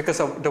 Because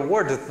the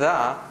word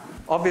the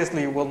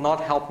obviously will not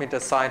help me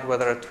decide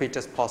whether a tweet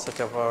is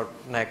positive or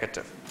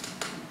negative.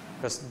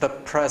 Because the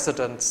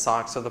president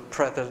sucks or the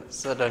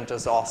president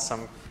is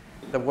awesome.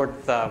 The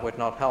word the would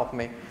not help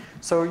me.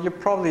 So you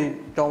probably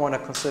don't want to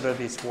consider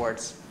these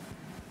words.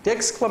 The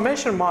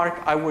exclamation mark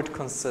I would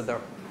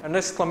consider. An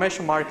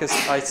exclamation mark is,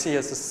 I see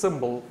as a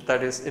symbol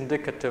that is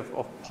indicative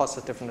of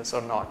positiveness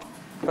or not.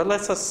 But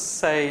let's just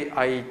say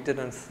I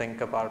didn't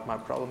think about my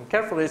problem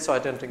carefully, so I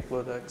didn't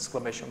include the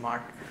exclamation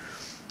mark.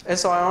 And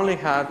so I only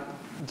had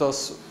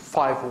those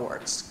 5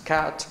 words: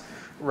 cat,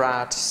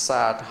 rat,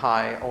 sat,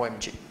 hi,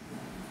 OMG.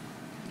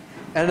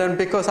 And then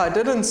because I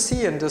didn't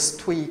see in this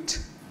tweet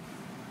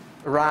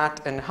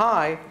rat and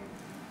hi,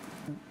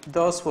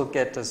 those will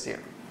get to 0.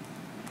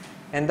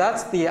 And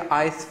that's the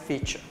ith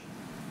feature.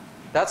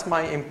 That's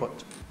my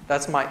input.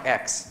 That's my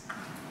x.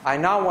 I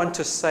now want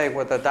to say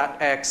whether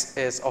that x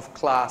is of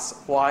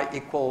class y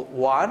equal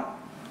 1,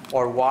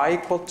 or y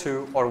equal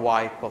 2, or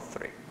y equal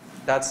 3.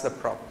 That's the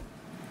problem.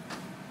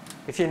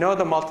 If you know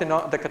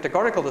the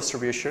categorical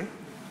distribution,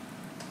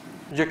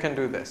 you can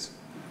do this.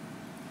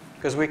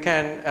 Because we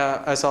can,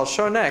 as I'll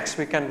show next,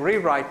 we can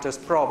rewrite this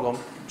problem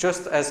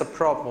just as a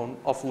problem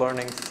of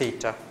learning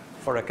theta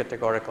for a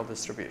categorical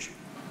distribution.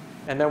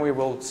 And then we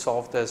will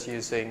solve this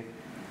using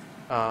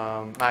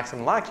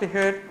maximum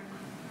likelihood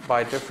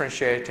by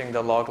differentiating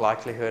the log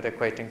likelihood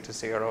equating to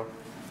 0,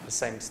 the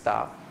same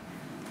stuff.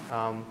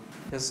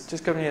 There's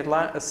just going to be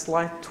a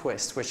slight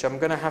twist, which I'm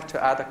going to have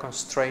to add a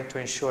constraint to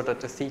ensure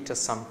that the theta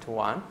sum to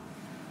 1.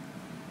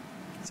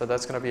 So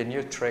that's going to be a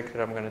new trick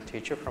that I'm going to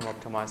teach you from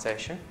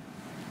optimization.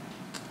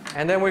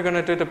 And then we're going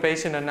to do the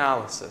Bayesian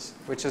analysis,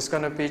 which is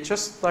going to be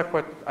just like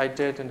what I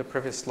did in the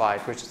previous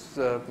slide, which is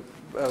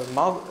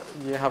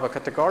you have a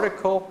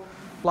categorical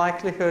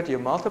likelihood, you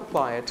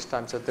multiply it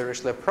times the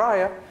Dirichlet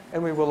prior,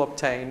 and we will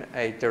obtain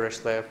a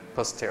Dirichlet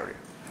posterior.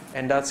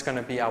 And that's going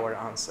to be our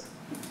answer.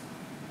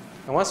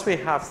 And once we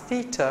have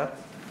theta,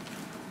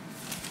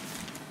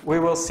 we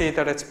will see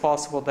that it's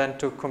possible then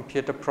to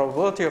compute the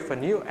probability of a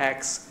new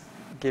x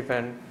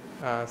given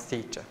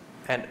theta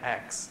and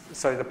x.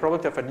 So the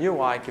probability of a new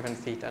y given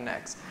theta and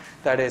x.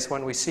 That is,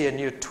 when we see a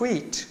new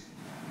tweet,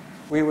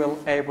 we will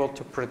be able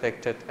to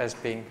predict it as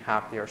being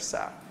happy or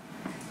sad.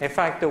 In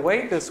fact, the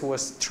way this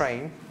was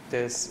trained,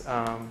 this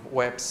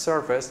web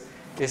service,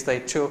 is they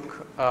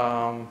took,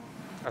 I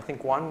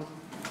think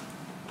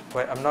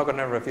wait, I'm not going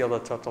to reveal the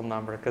total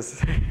number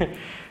because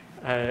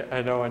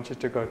I don't want you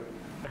to go.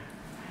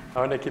 I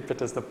want to keep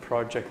it as the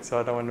project, so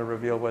I don't want to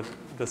reveal what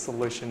the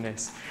solution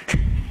is.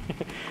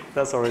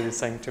 That's already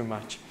saying too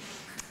much.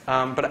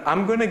 But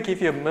I'm going to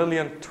give you 1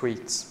 million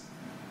tweets.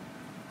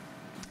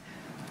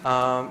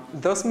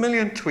 Those 1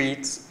 million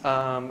tweets,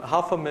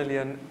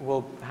 500,000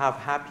 will have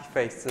happy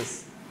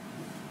faces,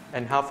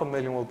 and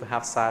 500,000 will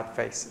have sad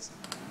faces.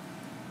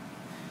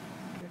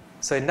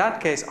 So in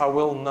that case, I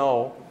will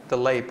know the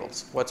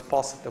labels, what's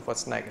positive,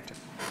 what's negative.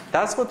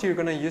 That's what you're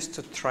going to use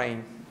to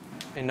train,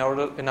 in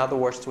other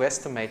words, to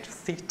estimate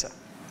theta,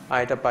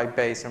 either by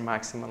Bayes or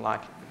maximum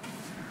likelihood.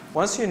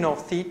 Once you know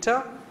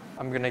theta,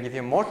 I'm going to give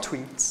you more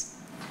tweets,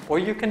 or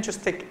you can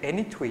just take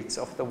any tweets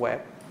off the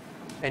web,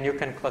 and you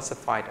can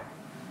classify them.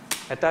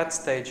 At that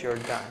stage, you're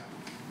done.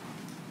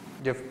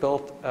 You've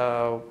built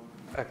a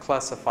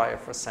classifier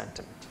for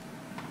sentiment.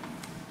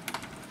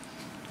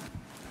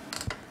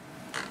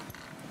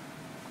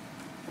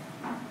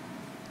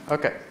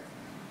 Okay,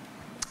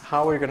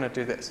 how are we going to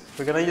do this?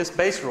 We're going to use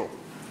Bayes rule.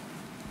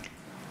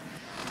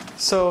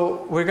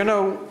 So we're going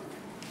to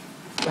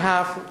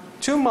have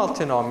 2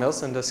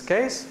 multinomials in this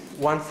case,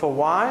 one for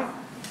y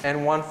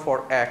and one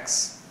for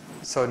x.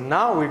 So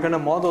now we're going to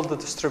model the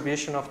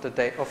distribution of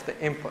the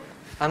input.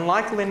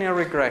 Unlike linear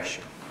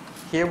regression,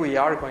 here we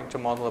are going to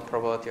model the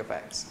probability of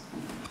x.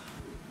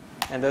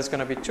 And there's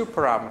going to be 2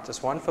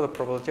 parameters, one for the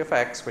probability of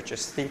x, which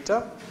is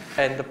theta,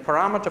 and the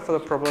parameter for the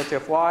probability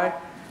of y,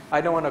 I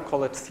don't want to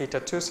call it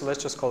theta 2, so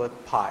let's just call it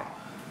pi.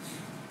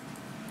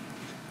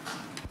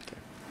 Okay.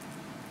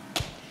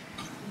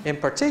 In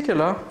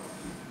particular,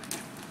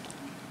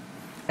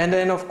 and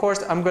then of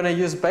course I'm going to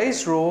use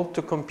Bayes rule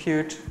to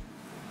compute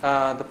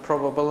the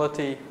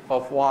probability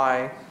of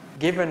y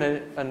given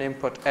an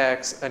input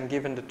x and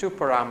given the 2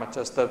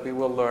 parameters that we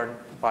will learn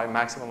by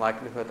maximum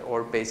likelihood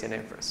or Bayesian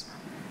inference.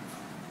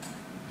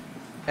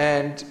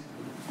 And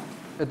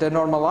the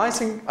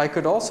normalizing, I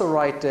could also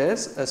write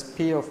this as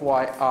p of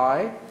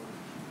yi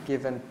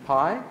given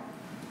pi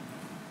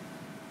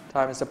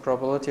times the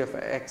probability of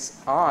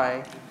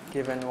xi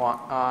given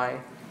yi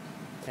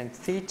and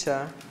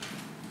theta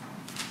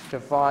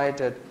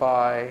divided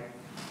by,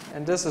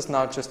 and this is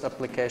not just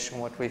application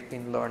what we've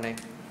been learning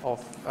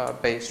of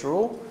Bayes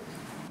rule.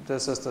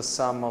 This is the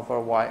sum over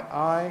yi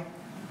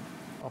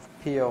of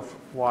p of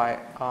yi,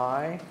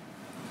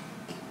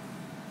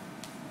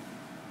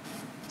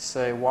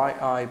 say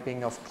yi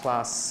being of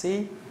class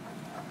C.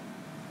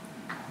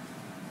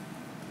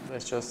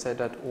 Let's just say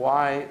that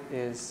y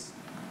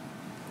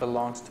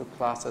belongs to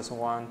classes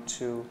 1,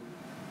 2,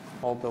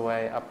 all the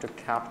way up to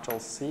capital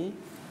C.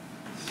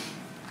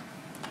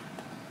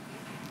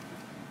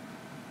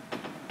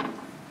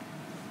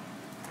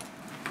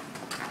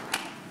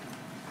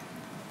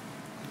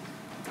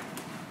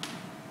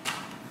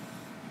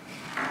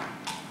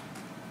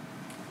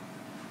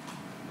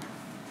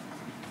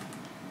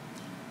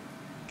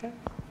 Okay.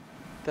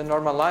 The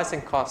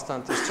normalizing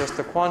constant is just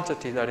a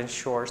quantity that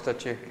ensures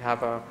that you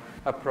have a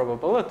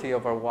probability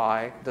over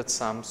y that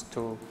sums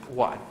to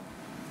 1.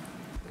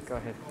 Go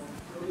ahead.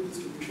 Early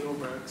distribution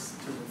over x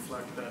to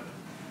reflect that,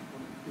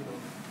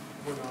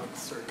 we're not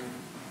certain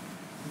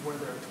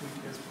whether a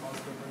tweet is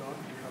positive or not.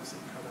 Do you have some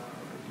kind of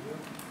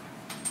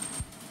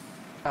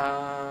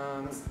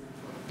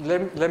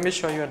idea? Let me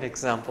show you an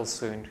example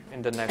soon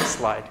in the next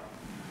slide.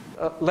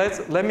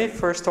 Let me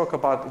first talk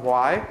about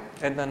y,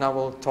 and then I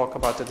will talk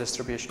about the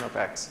distribution of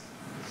x.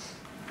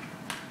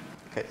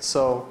 Okay,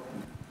 so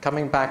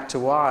coming back to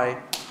y,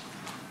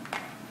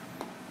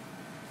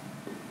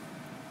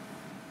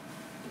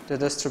 the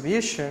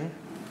distribution,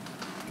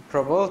 the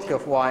probability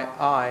of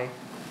yi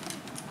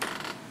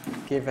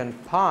given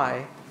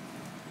pi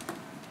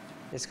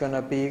is going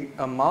to be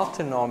a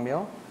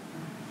multinomial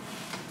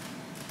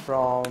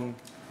from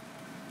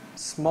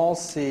small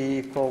c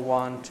equal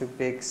 1 to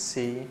big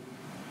C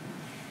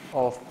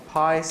of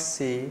pi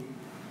c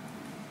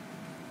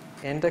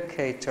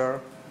indicator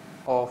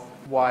of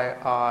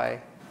yi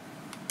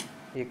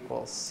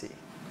equals C.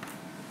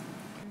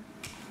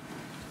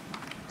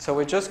 So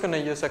we're just going to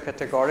use a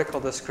categorical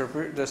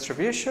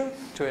distribution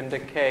to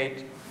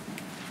indicate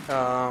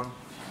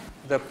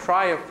the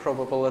prior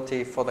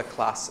probability for the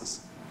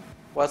classes.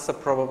 What's the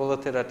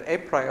probability that a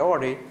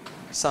priori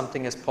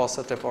something is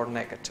positive or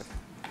negative?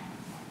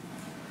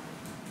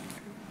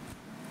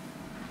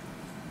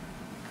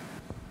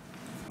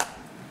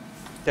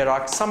 There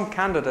are some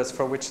candidates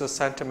for which the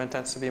sentiment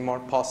tends to be more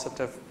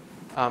positive.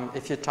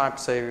 If you type,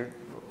 say,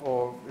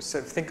 or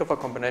think of a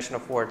combination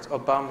of words,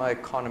 Obama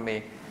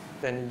economy,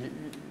 then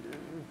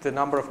the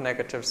number of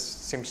negatives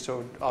seems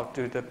to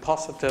outdo the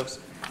positives.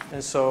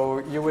 And so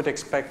you would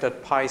expect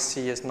that pi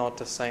c is not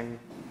the same,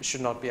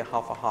 should not be a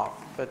half.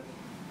 But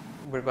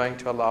we're going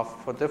to allow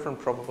for different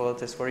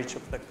probabilities for each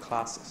of the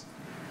classes.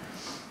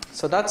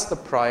 So that's the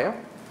prior.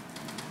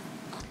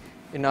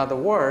 In other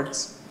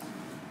words,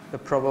 the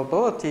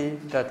probability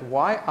that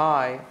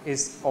yi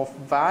is of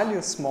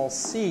value small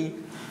c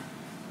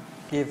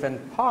given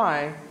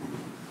pi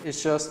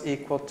is just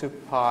equal to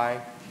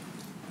pi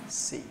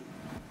c.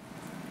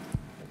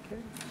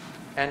 Okay?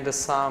 And the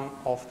sum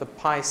of the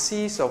pi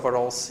c's over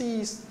all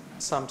c's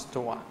sums to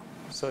 1.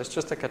 So it's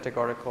just a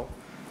categorical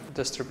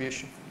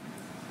distribution.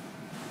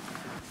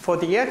 For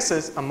the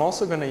x's, I'm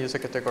also going to use a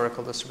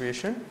categorical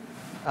distribution,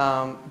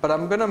 but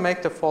I'm going to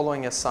make the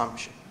following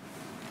assumption.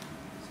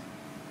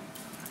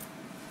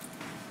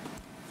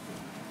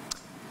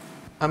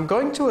 I'm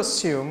going to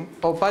assume,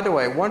 oh, by the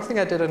way, one thing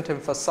I didn't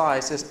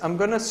emphasize is I'm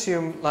going to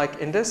assume, like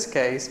in this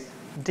case,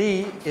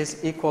 d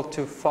is equal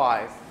to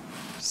 5.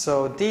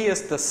 So d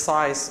is the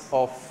size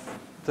of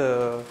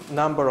the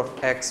number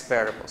of x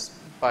variables,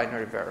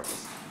 binary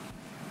variables.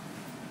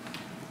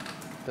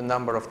 The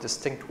number of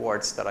distinct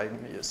words that I'm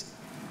using.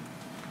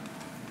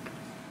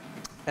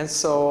 And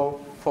so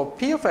for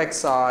p of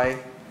xi,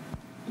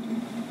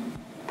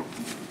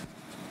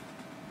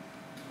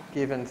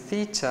 given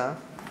theta,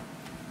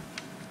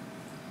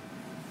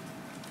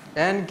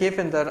 and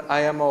given that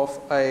I am of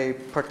a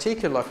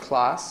particular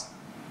class,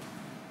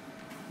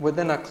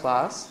 within a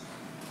class,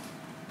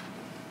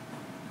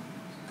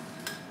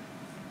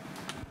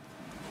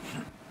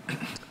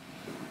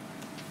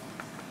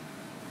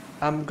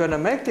 I'm going to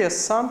make the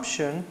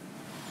assumption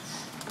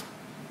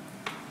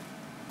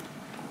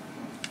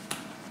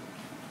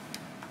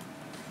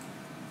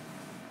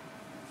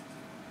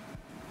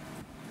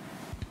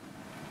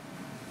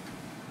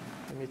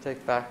let me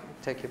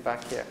take you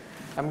back here.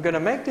 I'm going to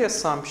make the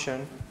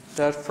assumption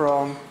that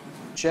from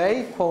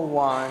j equal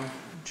 1,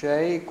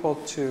 j equal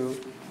 2,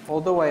 all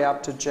the way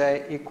up to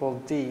j equal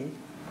d,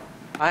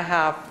 I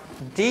have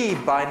d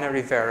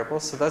binary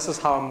variables. So this is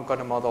how I'm going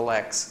to model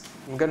x.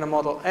 I'm going to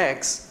model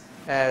x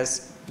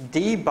as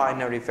d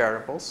binary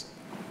variables,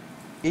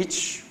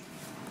 each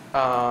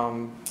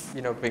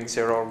being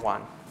 0 or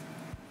 1.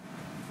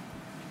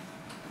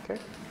 Okay.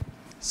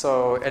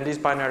 So, and these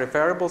binary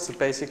variables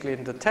basically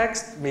in the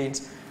text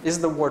means is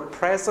the word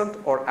present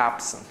or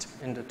absent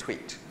in the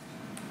tweet.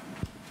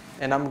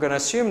 And I'm going to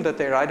assume that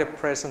they're either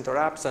present or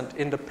absent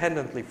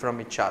independently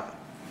from each other.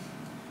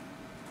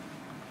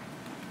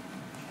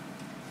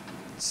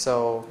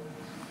 So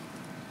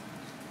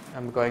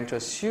I'm going to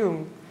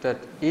assume that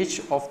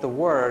each of the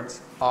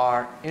words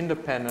are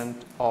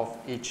independent of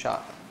each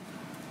other.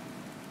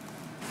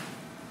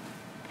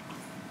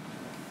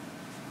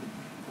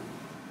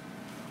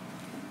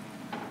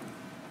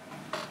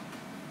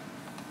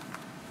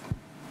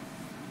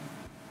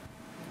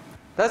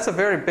 That's a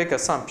very big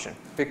assumption,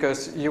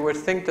 because you would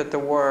think that the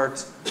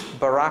words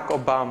Barack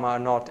Obama are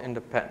not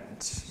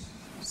independent.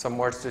 Some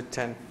words do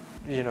tend,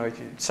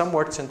 some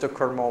words tend to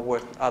occur more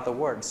with other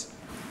words.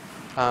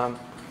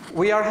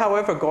 We are,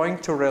 however, going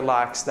to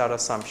relax that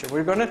assumption.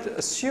 We're going to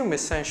assume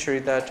essentially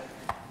that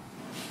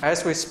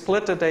as we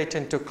split the data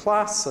into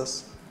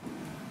classes,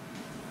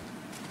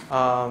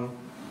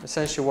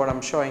 essentially what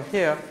I'm showing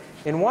here,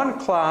 in one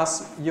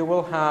class you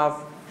will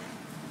have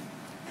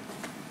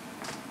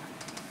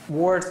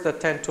words that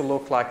tend to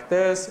look like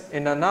this.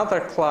 In another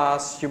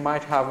class, you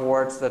might have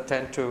words that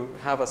tend to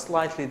have a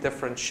slightly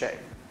different shape.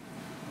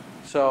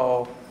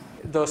 So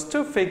those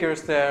two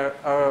figures there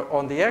are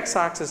on the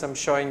x-axis, I'm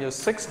showing you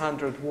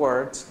 600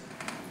 words,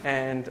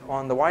 and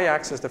on the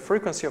y-axis, the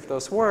frequency of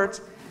those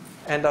words,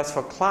 and that's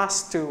for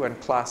class 2 and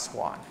class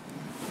 1.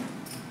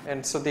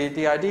 And so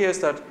the idea is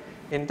that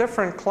in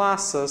different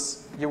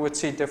classes, you would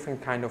see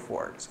different kind of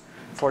words.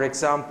 For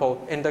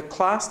example, in the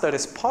class that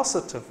is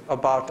positive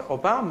about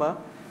Obama,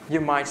 you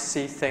might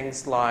see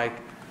things like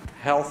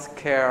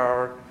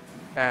healthcare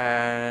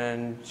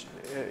and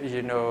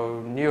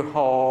New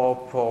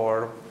Hope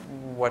or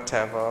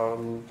whatever,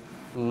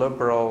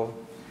 liberal.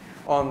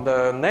 On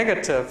the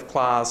negative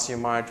class, you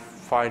might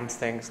find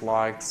things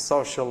like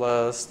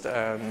socialist,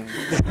 and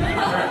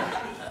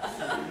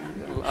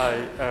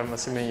I'm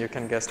assuming you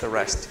can guess the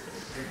rest.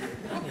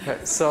 Okay,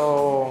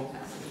 so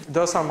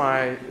those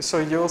are so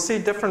you'll see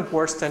different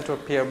words tend to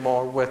appear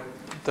more with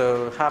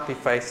the happy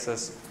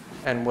faces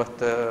and with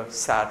the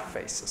sad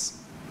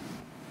faces.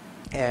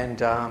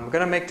 And I'm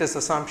going to make this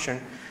assumption,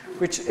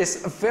 which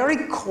is a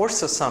very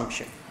coarse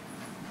assumption.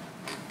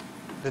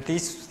 that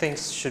these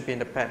things should be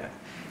independent.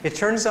 It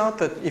turns out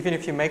that even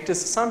if you make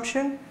this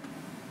assumption,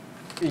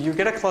 you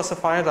get a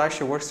classifier that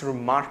actually works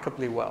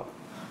remarkably well.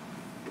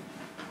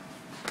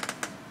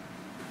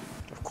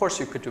 Of course,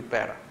 you could do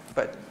better,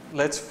 but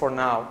let's for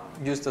now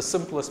use the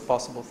simplest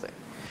possible thing.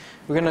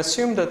 We're going to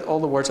assume that all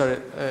the words are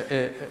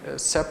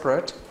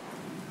separate,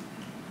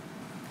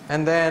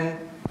 and then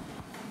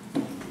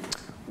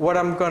what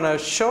I'm going to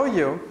show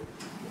you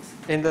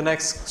in the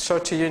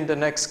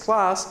next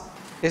class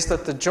is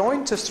that the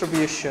joint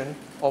distribution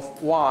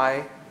of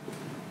y,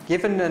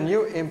 given the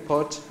new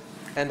input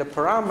and the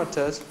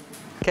parameters,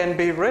 can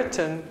be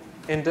written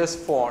in this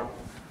form,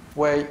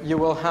 where you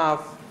will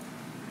have,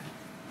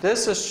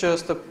 this is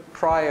just the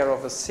prior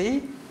of a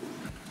c,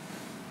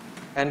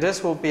 and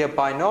this will be a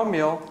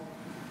binomial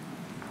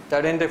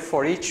that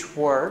for each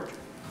word,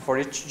 for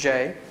each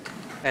j,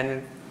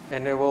 and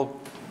it will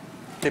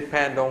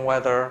depend on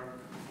whether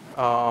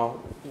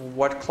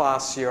what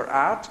class you're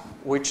at,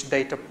 which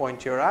data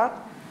point you're at,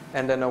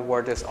 and then a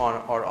word is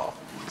on or off.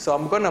 So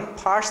I'm going to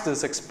parse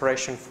this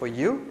expression for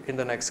you in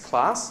the next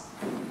class,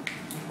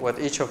 what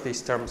each of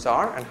these terms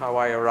are and how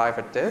I arrive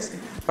at this.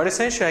 But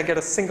essentially, I get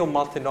a single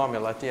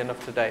multinomial at the end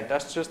of the day.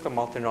 That's just a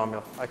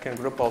multinomial. I can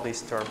group all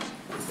these terms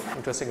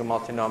into a single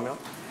multinomial.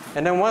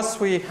 And then once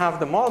we have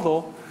the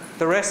model,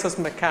 the rest is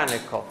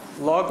mechanical.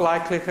 Log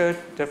likelihood,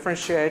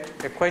 differentiate,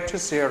 equate to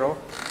 0.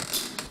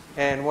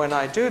 And when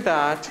I do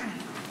that,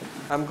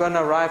 I'm going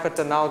to arrive at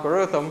an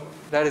algorithm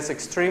that is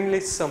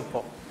extremely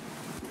simple.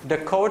 The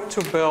code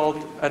to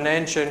build an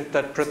engine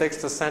that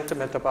predicts the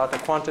sentiment about a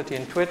quantity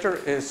in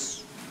Twitter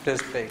is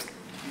this big.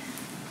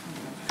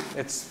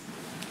 It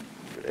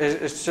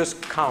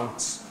just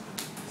counts.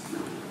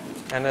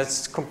 And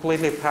it's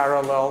completely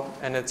parallel,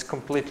 and it's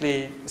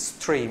completely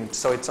streamed,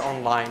 so it's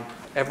online.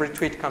 Every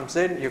tweet comes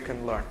in, you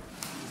can learn.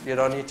 You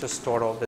don't need to store all the